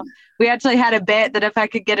know. We actually had a bet that if I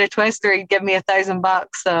could get a twister, he'd give me $1,000.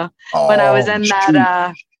 So when I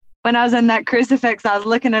was in that crucifix, I was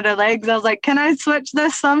looking at her legs. I was like, can I switch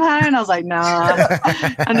this somehow? And I was like, no,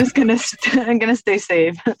 I'm just going to stay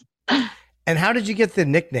safe. And how did you get the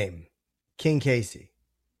nickname King Casey?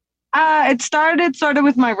 It started sort of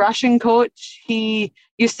with my Russian coach. He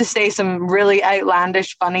used to say some really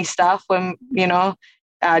outlandish, funny stuff when, you know,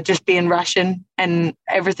 just being Russian and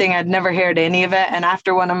everything. I'd never heard any of it. And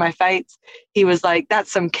after one of my fights, he was like,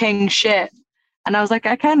 that's some king shit. And I was like,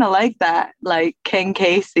 I kind of like that, like King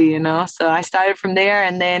Casey, you know? So I started from there.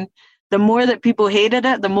 And then the more that people hated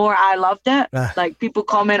it, the more I loved it. Like people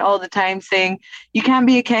comment all the time saying, you can't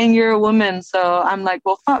be a king, you're a woman. So I'm like,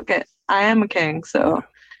 well, fuck it. I am a king. So,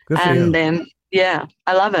 then, yeah,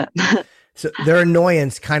 I love it. So their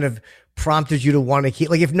annoyance kind of prompted you to want to keep,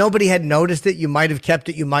 like if nobody had noticed it, you might have kept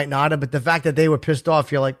it, you might not have, but the fact that they were pissed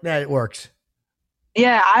off, you're like, nah, it works.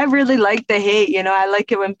 Yeah, I really like the hate. You know, I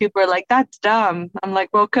like it when people are like, that's dumb. I'm like,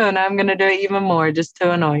 well, cool, now I'm going to do it even more just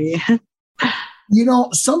to annoy you. You know,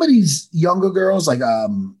 some of these younger girls, like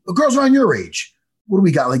girls around your age, what do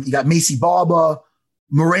we got? Like you got Macy Barber,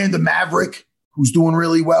 Miranda Maverick, who's doing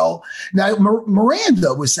really well. Now,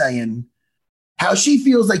 Miranda was saying how she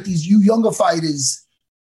feels like you younger fighters,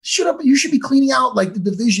 you should be cleaning out like the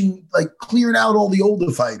division, like clearing out all the older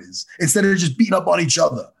fighters instead of just beating up on each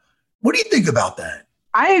other. What do you think about that?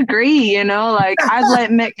 I agree. You know, like I've let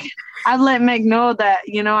Mick know that,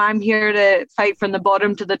 you know, I'm here to fight from the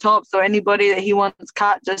bottom to the top. So anybody that he wants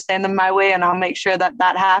cut, just send them my way and I'll make sure that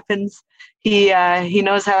happens. He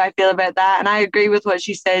knows how I feel about that. And I agree with what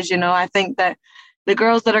she says. You know, I think that the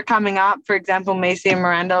girls that are coming up, for example, Macy and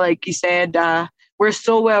Miranda, like you said, we're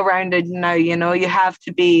so well-rounded now, you know, you have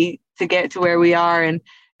to be to get to where we are. And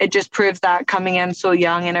it just proves that coming in so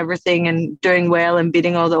young and everything and doing well and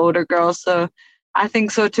beating all the older girls. So I think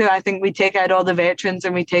so too. I think we take out all the veterans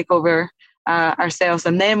and we take over ourselves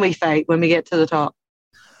and then we fight when we get to the top.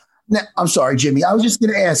 Now, I'm sorry, Jimmy. I was just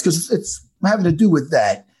going to ask because it's having to do with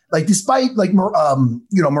that. Like, despite like,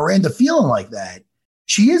 Miranda feeling like that,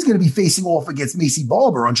 she is going to be facing off against Macy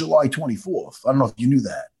Barber on July 24th. I don't know if you knew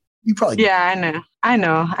that. You probably did. Yeah, I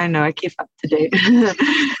know. I keep up to date.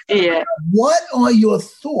 Yeah. What are your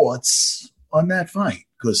thoughts on that fight?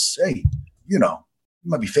 Because, hey, you know,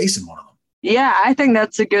 you might be facing one of them. Yeah, I think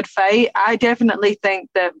that's a good fight. I definitely think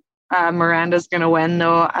that Miranda's going to win,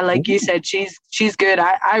 though. Like you said, she's good.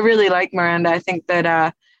 I really like Miranda. I think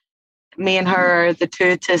that me and her are the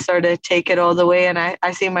two to sort of take it all the way, and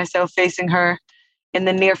I see myself facing her in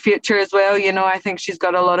the near future as well. You know, I think she's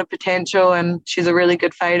got a lot of potential and she's a really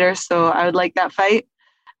good fighter. So I would like that fight.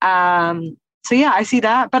 So yeah, I see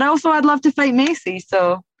that. But also I'd love to fight Macy.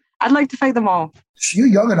 So I'd like to fight them all. You're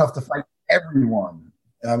young enough to fight everyone.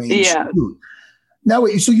 I mean, yeah. Shoot. Now,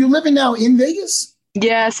 wait, so you're living now in Vegas?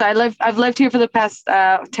 Yes, I've lived here for the past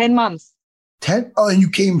 10 months. 10? Oh, and you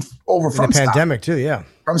came over from the pandemic too, yeah.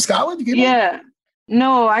 From Scotland? You came yeah. over?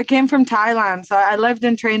 No, I came from Thailand. So I lived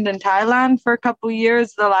and trained in Thailand for the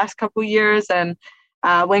last couple years. And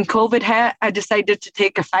when COVID hit, I decided to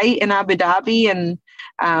take a fight in Abu Dhabi.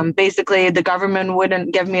 And basically the government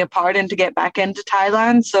wouldn't give me a pardon to get back into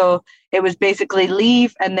Thailand. So it was basically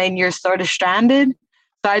leave and then you're sort of stranded.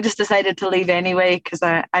 So I just decided to leave anyway because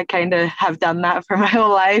I kind of have done that for my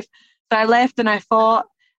whole life. So I left and I fought.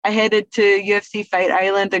 I headed to UFC Fight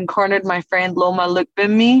Island and cornered my friend Loma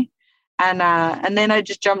Lukbimi. And then I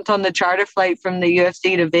just jumped on the charter flight from the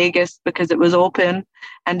UFC to Vegas because it was open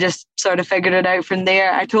and just sort of figured it out from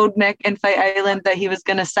there. I told Mick in Fight Island that he was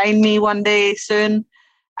going to sign me one day soon.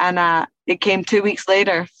 And it came 2 weeks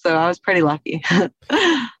later. So I was pretty lucky.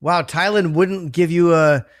 Wow. Thailand wouldn't give you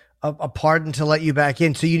a pardon to let you back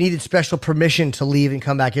in. So you needed special permission to leave and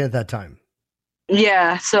come back in at that time.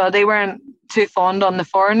 Yeah. So they weren't too fond on the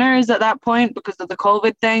foreigners at that point because of the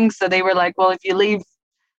COVID thing. So they were like, well, if you leave,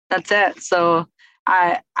 that's it. So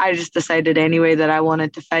I just decided anyway that I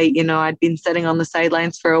wanted to fight. You know, I'd been sitting on the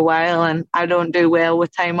sidelines for a while and I don't do well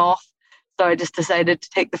with time off. So I just decided to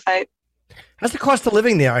take the fight. How's the cost of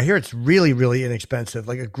living there? I hear it's really, really inexpensive.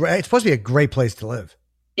 It's supposed to be a great place to live.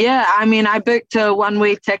 Yeah, I mean, I booked a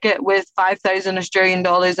one-way ticket with 5,000 Australian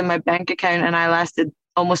dollars in my bank account and I lasted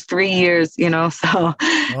almost 3 years, you know, so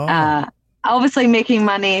obviously making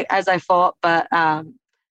money as I fought, but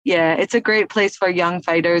yeah, it's a great place for young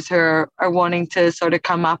fighters who are wanting to sort of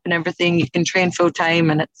come up and everything. You can train full time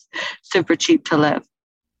and it's super cheap to live.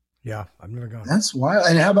 Yeah, I've never gone. That's wild.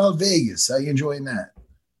 And how about Vegas? How are you enjoying that?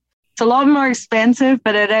 It's a lot more expensive,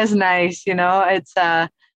 but it is nice, you know, it's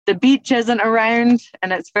the beach isn't around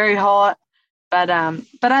and it's very hot, but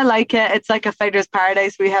I like it. It's like a fighter's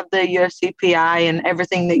paradise. We have the UFC PI and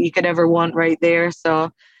everything that you could ever want right there.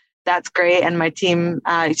 So that's great. And my team,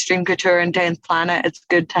 Extreme Couture and 10th Planet, it's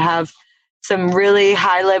good to have some really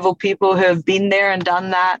high level people who have been there and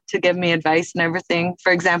done that to give me advice and everything.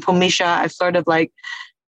 For example, Misha, I've sort of like,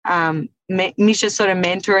 Misha's sort of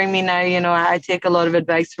mentoring me now. You know, I take a lot of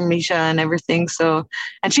advice from Misha and everything. So,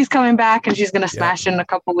 and she's coming back and she's going to smash in a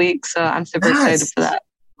couple weeks. So I'm super excited for that.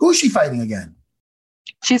 Who is she fighting again?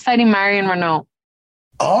 She's fighting Marion Renault.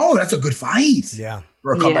 Oh, that's a good fight. Yeah.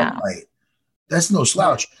 For a comeback fight. That's no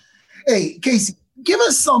slouch. Hey, Casey, give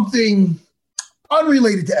us something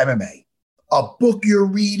unrelated to MMA. A book you're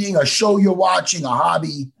reading, a show you're watching, a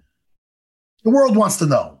hobby. The world wants to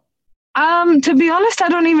know. To be honest, I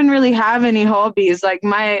don't even really have any hobbies. Like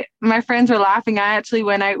my friends were laughing. I actually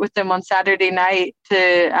went out with them on Saturday night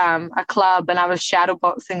to a club and I was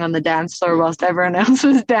shadowboxing on the dance floor whilst everyone else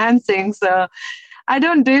was dancing. So I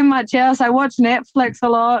don't do much else. I watch Netflix a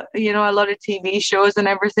lot, you know, a lot of TV shows and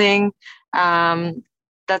everything.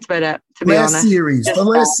 That's about it, to be honest. The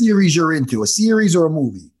last series you're into, a series or a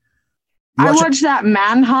movie? I watched that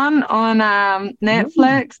Manhunt on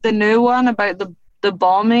Netflix, the new one about the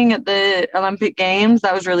bombing at the Olympic Games.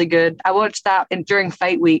 That was really good. I watched that during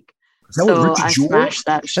Fight Week. Is that with Richard Jewell? Smashed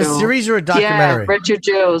that show. A series or a documentary? Yeah, Richard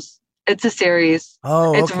Jewell. It's a series.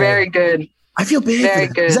 Oh, it's very good. I feel bad. Very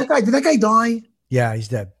good. Did that guy die? Yeah, he's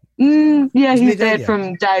dead. Yeah, he's dead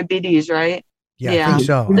from diabetes, right? Yeah, I think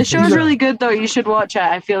so. The show's really good, though. You should watch it.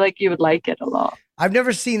 I feel like you would like it a lot. I've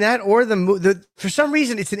never seen that or for some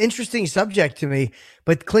reason, it's an interesting subject to me.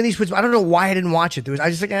 But Clint Eastwood, I don't know why I didn't watch it. I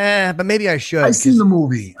was just like, but maybe I should. I seen the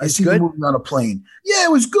movie. I seen the movie on a plane. Yeah,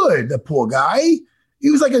 it was good. The poor guy.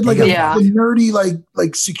 He was like a nerdy,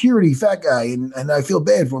 like security fat guy, and I feel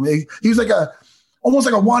bad for him. He was like almost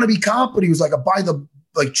like a wannabe cop, but he was like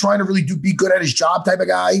trying to really be good at his job type of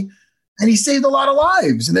guy. And he saved a lot of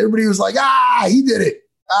lives. And everybody was like, he did it.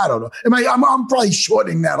 I don't know. I'm probably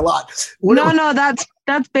shortening that a lot. No,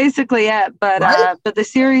 that's basically it. But right? But the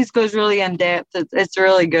series goes really in depth. It's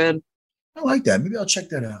really good. I like that. Maybe I'll check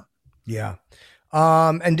that out. Yeah.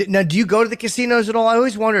 And now, do you go to the casinos at all? I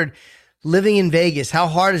always wondered, living in Vegas, how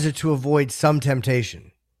hard is it to avoid some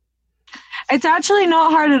temptation? It's actually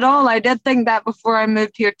not hard at all. I did think that before I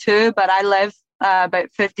moved here too, but I live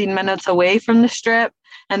about 15 minutes away from the Strip.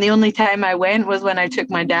 And the only time I went was when I took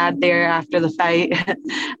my dad there after the fight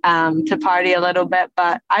to party a little bit.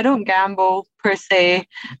 But I don't gamble per se.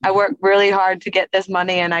 I work really hard to get this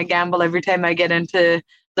money and I gamble every time I get into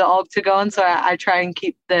the octagon. So I try and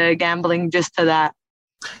keep the gambling just to that.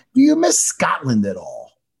 Do you miss Scotland at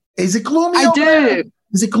all? Is it gloomy? I do. There?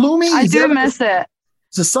 Is it gloomy? I do miss it.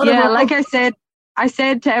 It's the sun. Yeah, like I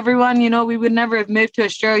said to everyone, we would never have moved to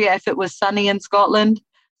Australia if it was sunny in Scotland.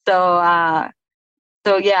 So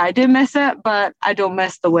yeah, I do miss it, but I don't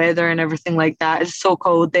miss the weather and everything like that. It's so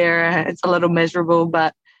cold there. It's a little miserable,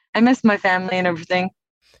 but I miss my family and everything.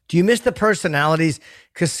 Do you miss the personalities?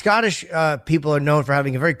 Because Scottish people are known for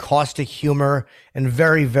having a very caustic humor and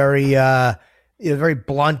very, very, very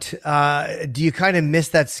blunt. Do you kind of miss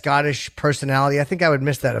that Scottish personality? I think I would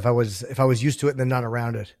miss that if I was used to it and then not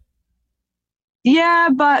around it. Yeah,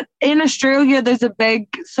 but in Australia, there's a big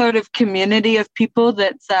sort of community of people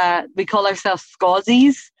that's we call ourselves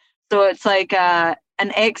Scausies. So it's like an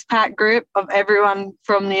expat group of everyone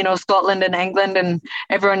from Scotland and England, and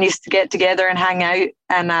everyone used to get together and hang out.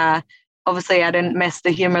 And obviously, I didn't miss the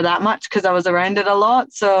humor that much because I was around it a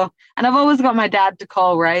lot. So, and I've always got my dad to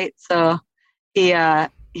call right. So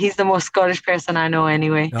he's the most Scottish person I know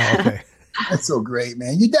anyway. Oh, okay. That's so great,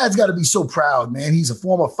 man. Your dad's got to be so proud, man. He's a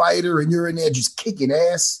former fighter and you're in there just kicking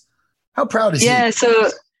ass. How proud is he? Yeah, so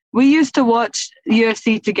we used to watch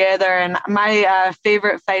UFC together, and my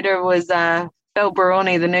favorite fighter was Phil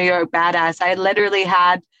Baroni, the New York Badass. I literally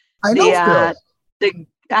had I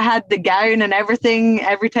had the gown and everything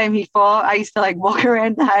every time he fought. I used to walk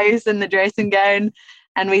around the house in the dressing gown,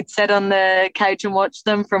 and we'd sit on the couch and watch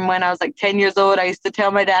them from when I was 10 years old. I used to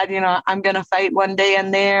tell my dad, I'm going to fight one day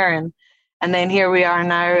in there. And then here we are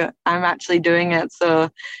now. I'm actually doing it. So,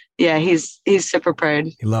 yeah, he's super proud.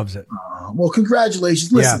 He loves it. Well,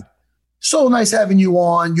 congratulations. Listen, so nice having you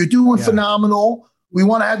on. You're doing phenomenal. We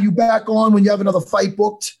want to have you back on when you have another fight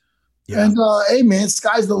booked. Yeah. And, hey, man,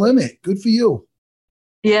 sky's the limit. Good for you.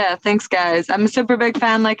 Yeah, thanks, guys. I'm a super big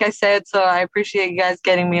fan, like I said, so I appreciate you guys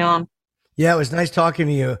getting me on. Yeah, it was nice talking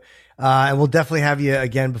to you. And we'll definitely have you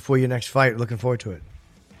again before your next fight. Looking forward to it.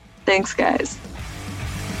 Thanks, guys.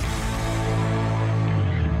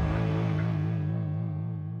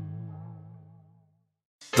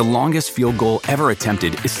 The longest field goal ever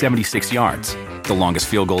attempted is 76 yards. The longest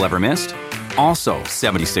field goal ever missed? Also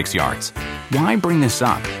 76 yards. Why bring this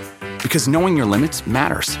up? Because knowing your limits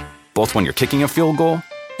matters, both when you're kicking a field goal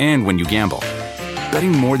and when you gamble.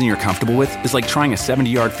 Betting more than you're comfortable with is like trying a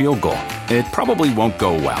 70-yard field goal. It probably won't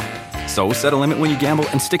go well. So set a limit when you gamble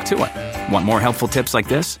and stick to it. Want more helpful tips like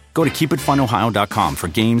this? Go to keepitfunohio.com for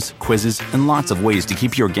games, quizzes, and lots of ways to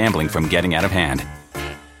keep your gambling from getting out of hand.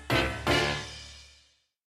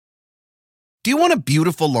 Do you want a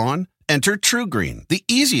beautiful lawn? Enter TruGreen, the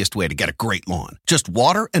easiest way to get a great lawn. Just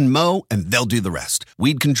water and mow, and they'll do the rest.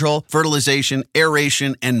 Weed control, fertilization,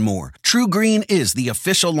 aeration, and more. TruGreen is the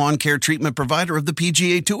official lawn care treatment provider of the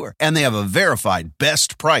PGA Tour, and they have a verified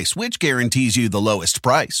best price, which guarantees you the lowest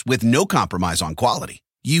price with no compromise on quality.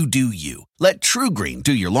 You do you. Let TruGreen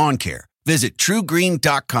do your lawn care. Visit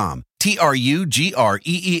TruGreen.com,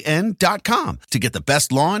 TruGreen.com to get the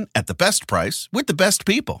best lawn at the best price with the best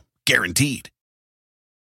people. Guaranteed.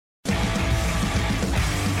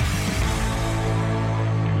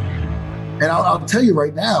 And I'll tell you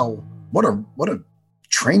right now, what a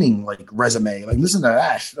training resume. Listen to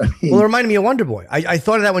that. I mean, well, it reminded me of Wonder Boy. I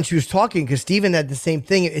thought of that when she was talking because Steven had the same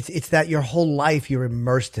thing. It's that your whole life you're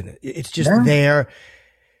immersed in it. It's just there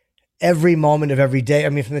every moment of every day. I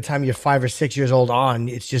mean, from the time you're 5 or 6 years old on,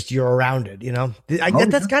 it's just you're around it.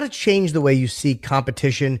 That's got to change the way you see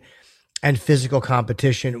competition and physical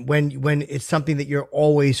competition when it's something that you're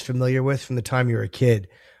always familiar with from the time you're a kid.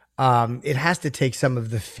 It has to take some of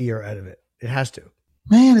the fear out of it. It has to.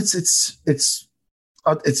 Man, it's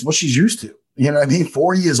what she's used to. You know what I mean?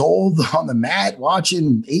 4 years old on the mat,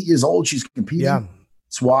 watching. 8 years old, she's competing. Yeah.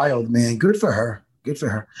 It's wild, man. Good for her. Good for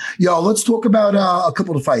her. Yo, let's talk about a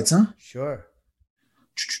couple of fights, huh? Sure.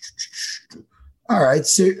 All right.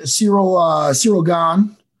 Cyril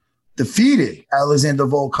Gane defeated Alexander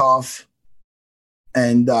Volkov.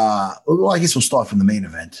 And, I guess we'll start from the main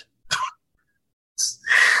event.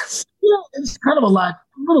 It's kind of a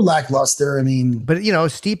little lackluster. I mean, but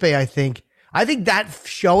Stipe, I think that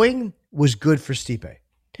showing was good for Stipe.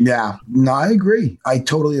 Yeah, no, I agree. I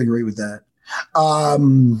totally agree with that. I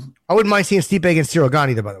wouldn't mind seeing Stipe against Cyril Gane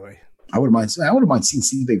either, by the way. I wouldn't mind seeing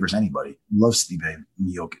Stipe versus anybody. Love Stipe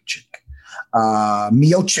Miocic.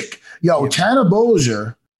 Yo, Tanner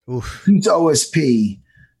Boser beats OSP.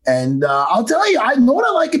 And I'll tell you, I know what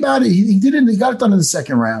I like about it. He got it done in the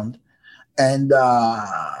second round. And,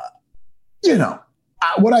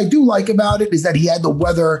 what I do like about it is that he had the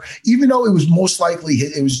weather, even though it was most likely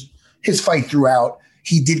it was his fight throughout,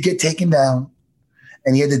 he did get taken down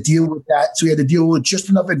and he had to deal with that. So he had to deal with just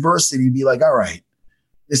enough adversity to be like, all right,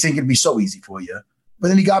 this ain't going to be so easy for you. But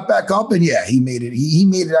then he got back up, and he made it. He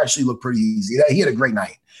made it actually look pretty easy. He had a great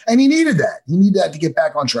night, and he needed that. He needed that to get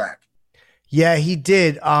back on track. Yeah, he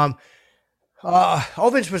did.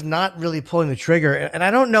 Ovich was not really pulling the trigger, and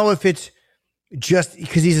I don't know if it's just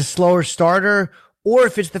because he's a slower starter, or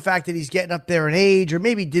if it's the fact that he's getting up there in age, or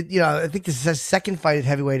maybe I think this is his second fight at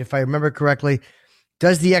heavyweight, if I remember correctly.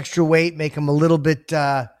 Does the extra weight make him a little bit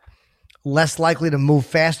less likely to move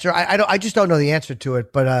faster? I just don't know the answer to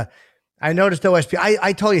it, but I noticed OSP.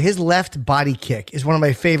 I told you his left body kick is one of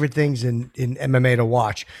my favorite things in MMA to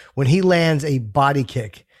watch. When he lands a body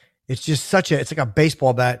kick, it's just it's like a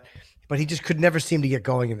baseball bat, but he just could never seem to get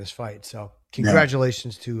going in this fight. So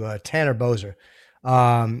congratulations to Tanner Boser.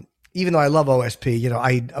 Even though I love OSP,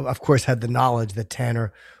 I of course had the knowledge that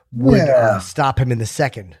Tanner would stop him in the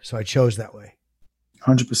second. So I chose that way.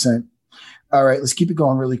 100%. All right, let's keep it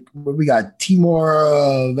going. Really, what we got?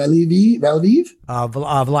 Timur Valiev?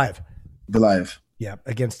 Valiev. Yeah,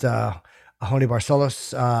 against Honi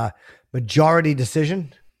Barcelos. Majority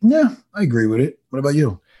decision. Yeah, I agree with it. What about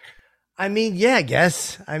you? I mean, yeah, I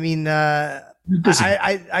guess. I mean, I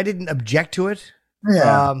didn't object to it.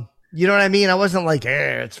 Yeah. You know what I mean? I wasn't like,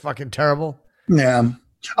 it's fucking terrible. Yeah.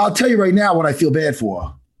 I'll tell you right now what I feel bad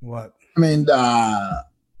for. What? I mean,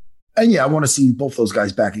 and I want to see both those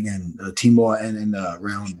guys back again, Timur and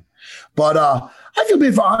Round. But I feel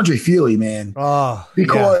bad for Andre Fili, man. Oh,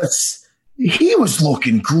 because he was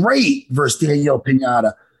looking great versus Daniel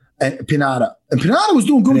Pineda. And Pineda was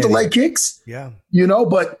doing good with the leg kicks. Yeah.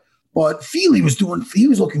 But Fili was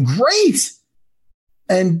looking great.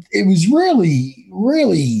 And it was really,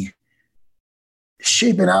 really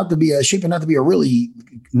shaping out to be a really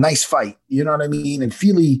nice fight. You know what I mean? And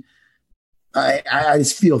Fili, I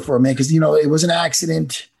just feel for him, man, because it was an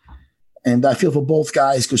accident, and I feel for both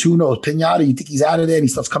guys because who knows? Pineda, you think he's out of there, and he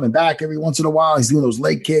starts coming back every once in a while. He's doing those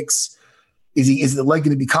leg kicks. Is the leg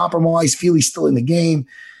going to be compromised? Fili's still in the game,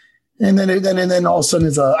 and then all of a sudden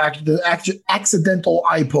there's an accidental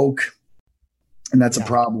eye poke, and that's a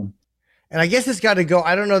problem. And I guess it's got to go.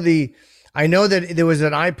 I don't know I know that there was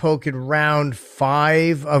an eye poke in round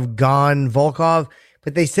 5 of Gane Volkov,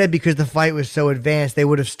 but they said because the fight was so advanced, they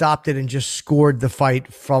would have stopped it and just scored the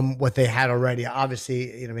fight from what they had already.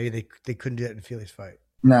 Obviously, maybe they couldn't do that in Fili's fight.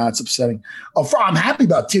 Nah, it's upsetting. I'm happy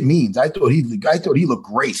about Tim Means. I thought he looked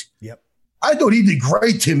great. Yep. I thought he did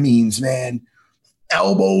great, Tim Means, man.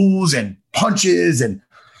 Elbows and punches and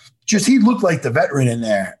just he looked like the veteran in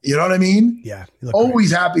there. You know what I mean? Yeah.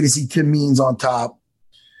 Always happy to see Tim Means on top.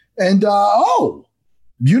 And I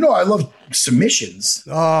love submissions.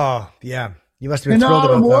 Oh, yeah. You must have been thrilled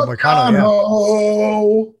about that,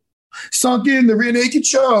 Moicano. Yeah. Sunk in the rear naked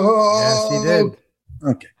show. Yes, he did.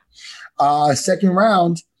 Okay. Second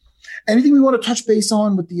round. Anything we want to touch base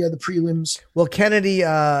on with the prelims? Well, Kennedy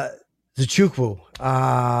Nzechukwu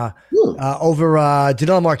over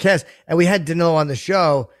Danilo Marquez. And we had Danilo on the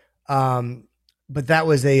show, but that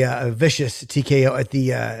was a vicious TKO at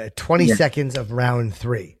the 20 seconds of round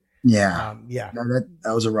 3. Yeah.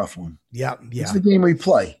 That was a rough one. Yeah. It's the game we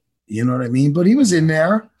play. You know what I mean? But he was in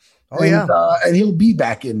there. And he'll be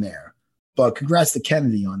back in there. But congrats to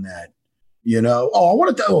Kennedy on that.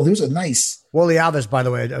 There's a nice. Wally Alves, by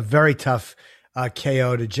the way, a very tough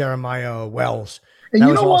KO to Jeremiah Wells. And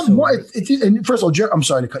you know what? First of all, I'm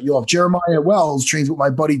sorry to cut you off. Jeremiah Wells trains with my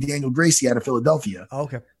buddy Daniel Gracie out of Philadelphia. Oh,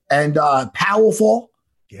 okay. And powerful.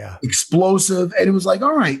 Yeah. Explosive. And it was like,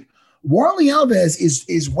 all right, Wally Alves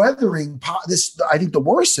is weathering this, I think, the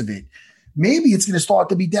worst of it. Maybe it's going to start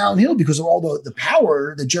to be downhill because of all the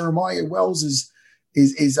power that Jeremiah Wells is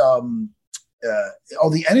all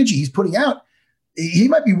the energy he's putting out. He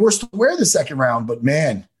might be worse to wear the second round, but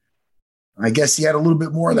man, I guess he had a little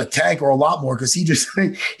bit more in the tank, or a lot more, because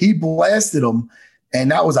he blasted him, and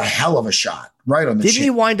that was a hell of a shot right on the Didn't he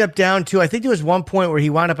wind up down to, I think there was one point where he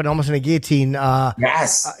wound up almost in a guillotine.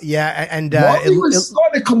 Yes. And it was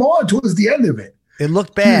starting to come on towards the end of it. It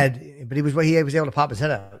looked bad, but he was able to pop his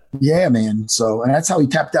head out. Yeah, man. So, and that's how he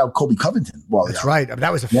tapped out Colby Covington. Well, that's right. I mean,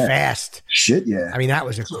 that was a fast shit. Yeah. I mean, that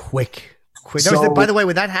was a quick. By the way,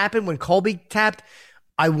 when that happened, when Colby tapped,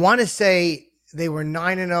 I want to say they were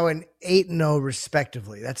 9-0 and 8-0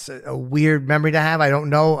 respectively. That's a weird memory to have. I don't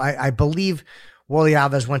know. I believe Wally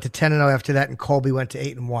Alves went to 10-0 after that, and Colby went to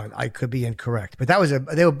 8-1. I could be incorrect, but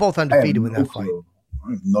they were both undefeated in that fight.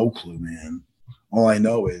 I have no clue, man. All I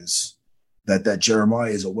know is that Jeremiah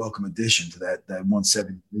is a welcome addition to that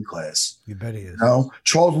 173 class. You bet he is.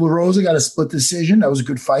 Charles LaRosa got a split decision. That was a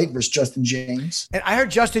good fight versus Justin James. And I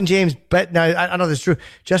heard Justin James bet. Now I don't know if this is true.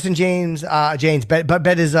 Justin James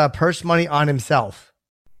bet his purse money on himself.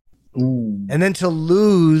 Ooh. And then to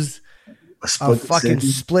lose A fucking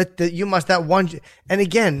split that you must have one. And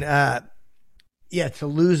again, to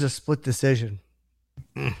lose a split decision.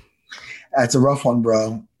 That's a rough one,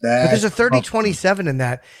 bro. But there's a 30-27 in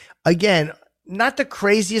that. Again, not the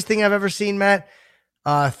craziest thing I've ever seen, Matt.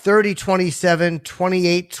 30-27,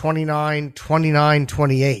 28-29,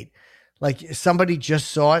 29-28. Like somebody just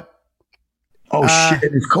saw it. Oh,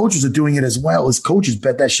 shit. His coaches are doing it as well. His coaches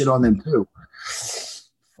bet that shit on them too.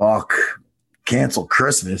 Fuck. Cancel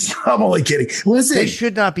Christmas. I'm only kidding. Listen. They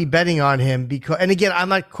should not be betting on him because, and again, I'm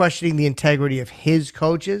not questioning the integrity of his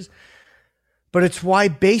coaches, but it's why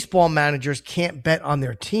baseball managers can't bet on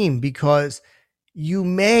their team, because you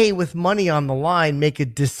may, with money on the line, make a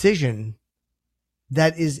decision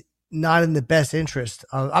that is not in the best interest.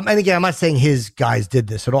 And again, I'm not saying his guys did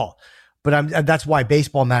this at all, but that's why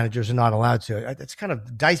baseball managers are not allowed to. It's kind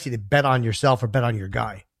of dicey to bet on yourself or bet on your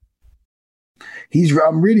guy.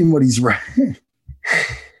 I'm reading what he's writing.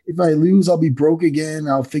 If I lose, I'll be broke again.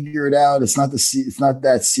 I'll figure it out. It's not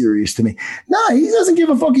that serious to me. Nah, he doesn't give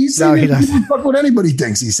a fuck. He's saying he doesn't fuck what anybody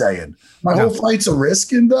thinks he's saying. My whole fight's a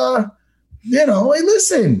risk, and hey,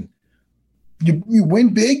 listen. You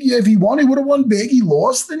win big. If he won, he would have won big. He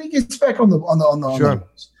lost, then he gets back on the sure.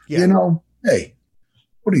 Yeah. Hey,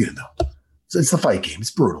 what are you gonna do? It's the fight game.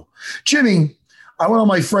 It's brutal. Jimmy, I went on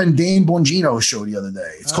my friend Dan Bongino's show the other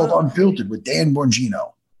day. It's called Unfiltered with Dan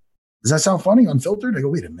Bongino. Does that sound funny? Unfiltered? I go,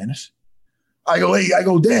 wait a minute. I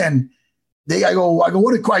go, Dan. I go,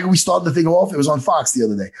 what did we started the thing off? It was on Fox the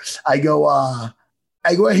other day. I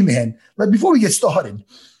go, hey man, before we get started,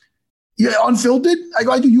 Unfiltered? I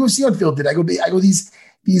go, I do UFC Unfiltered. I go, these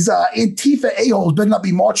Antifa a-holes better not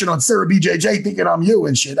be marching on Sarah BJJ thinking I'm you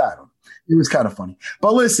and shit. I don't know. It was kind of funny.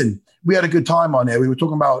 But listen, we had a good time on there. We were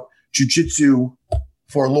talking about jiu-jitsu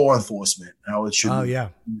for law enforcement. How it should be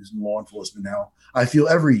used in law enforcement now. I feel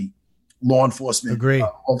every law enforcement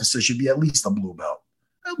officer should be at least a blue belt.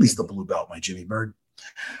 At least a blue belt, my Jimmy Bird.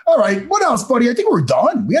 All right. What else, buddy? I think we're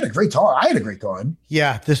done. We had a great time. I had a great time.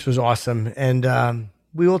 Yeah, this was awesome. And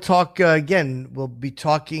we will talk again. We'll be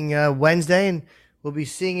talking Wednesday, and we'll be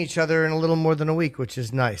seeing each other in a little more than a week, which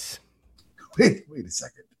is nice. Wait a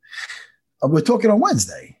second. We're talking on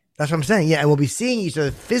Wednesday. That's what I'm saying. Yeah, and we'll be seeing each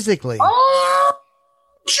other physically. Oh,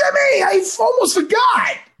 Jimmy, I almost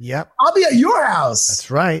forgot. Yep. I'll be at your house. That's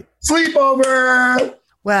right. Sleepover.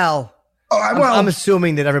 Well, I'm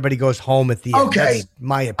assuming that everybody goes home at the end. Okay. That's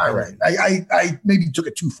my opinion. All right. I maybe took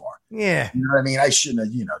it too far. Yeah. You know what I mean? I shouldn't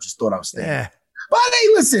have, just thought I was staying. Yeah. But hey,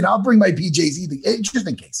 listen, I'll bring my PJs just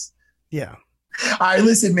in case. Yeah. All right,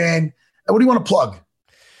 listen, man. What do you want to plug?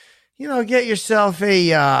 Get yourself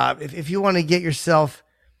if you want to get yourself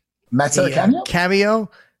Matt Cameo.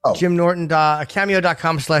 Jim Norton,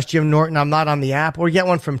 cameo.com/Jim Norton. I'm not on the app. Or get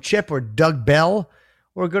one from Chip or Doug Bell,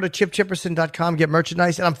 or go to chipchipperson.com, get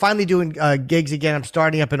merchandise. And I'm finally doing gigs again. I'm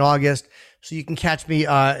starting up in August. So you can catch me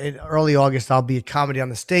in early August. I'll be at Comedy on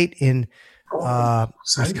the State in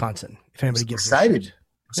Wisconsin. If anybody gets excited.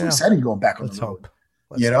 I'm so excited going back on the road.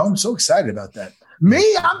 I'm so excited about that.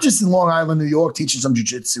 Me, I'm just in Long Island, New York, teaching some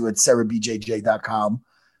jiu-jitsu at sarahbjj.com.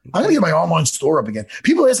 I'm going to get my online store up again.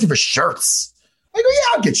 People are asking for shirts. I go,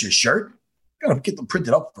 yeah, I'll get you a shirt. Got to get them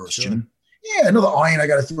printed up first, Jim. Yeah, another iron I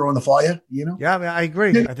got to throw in the fire, Yeah, I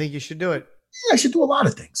agree. I think you should do it. Yeah, I should do a lot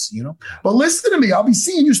of things, But listen to me. I'll be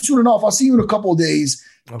seeing you soon enough. I'll see you in a couple of days.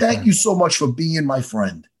 Okay. Thank you so much for being my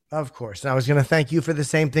friend. Of course. And I was going to thank you for the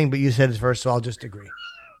same thing, but you said it first, so I'll just agree.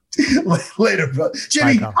 Later, bro.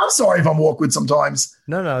 Jimmy, bye, I'm sorry if I'm awkward sometimes.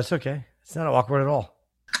 No, it's okay. It's not awkward at all.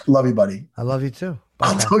 Love you, buddy. I love you too. Bye.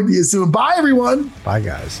 I'll talk to you soon. Bye, everyone. Bye,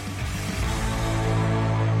 guys.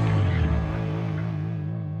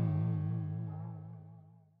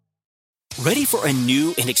 Ready for a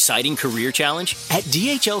new and exciting career challenge? At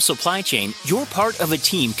DHL Supply Chain, you're part of a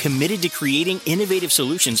team committed to creating innovative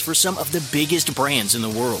solutions for some of the biggest brands in the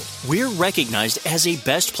world. We're recognized as a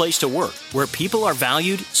best place to work, where people are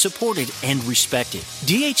valued, supported, and respected.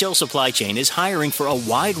 DHL Supply Chain is hiring for a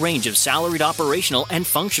wide range of salaried operational and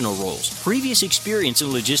functional roles. Previous experience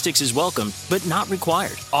in logistics is welcome, but not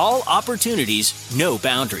required. All opportunities, no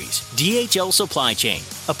boundaries. DHL Supply Chain.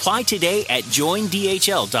 Apply today at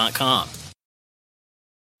joindhl.com.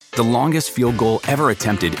 The longest field goal ever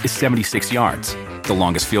attempted is 76 yards. The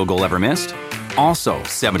longest field goal ever missed? Also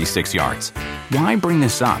 76 yards. Why bring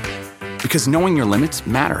this up? Because knowing your limits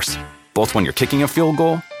matters, both when you're kicking a field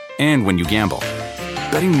goal and when you gamble.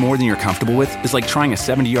 Betting more than you're comfortable with is like trying a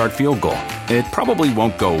 70-yard field goal. It probably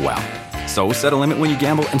won't go well. So set a limit when you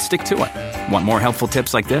gamble and stick to it. Want more helpful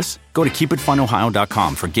tips like this? Go to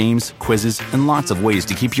keepitfunohio.com for games, quizzes, and lots of ways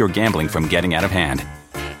to keep your gambling from getting out of hand.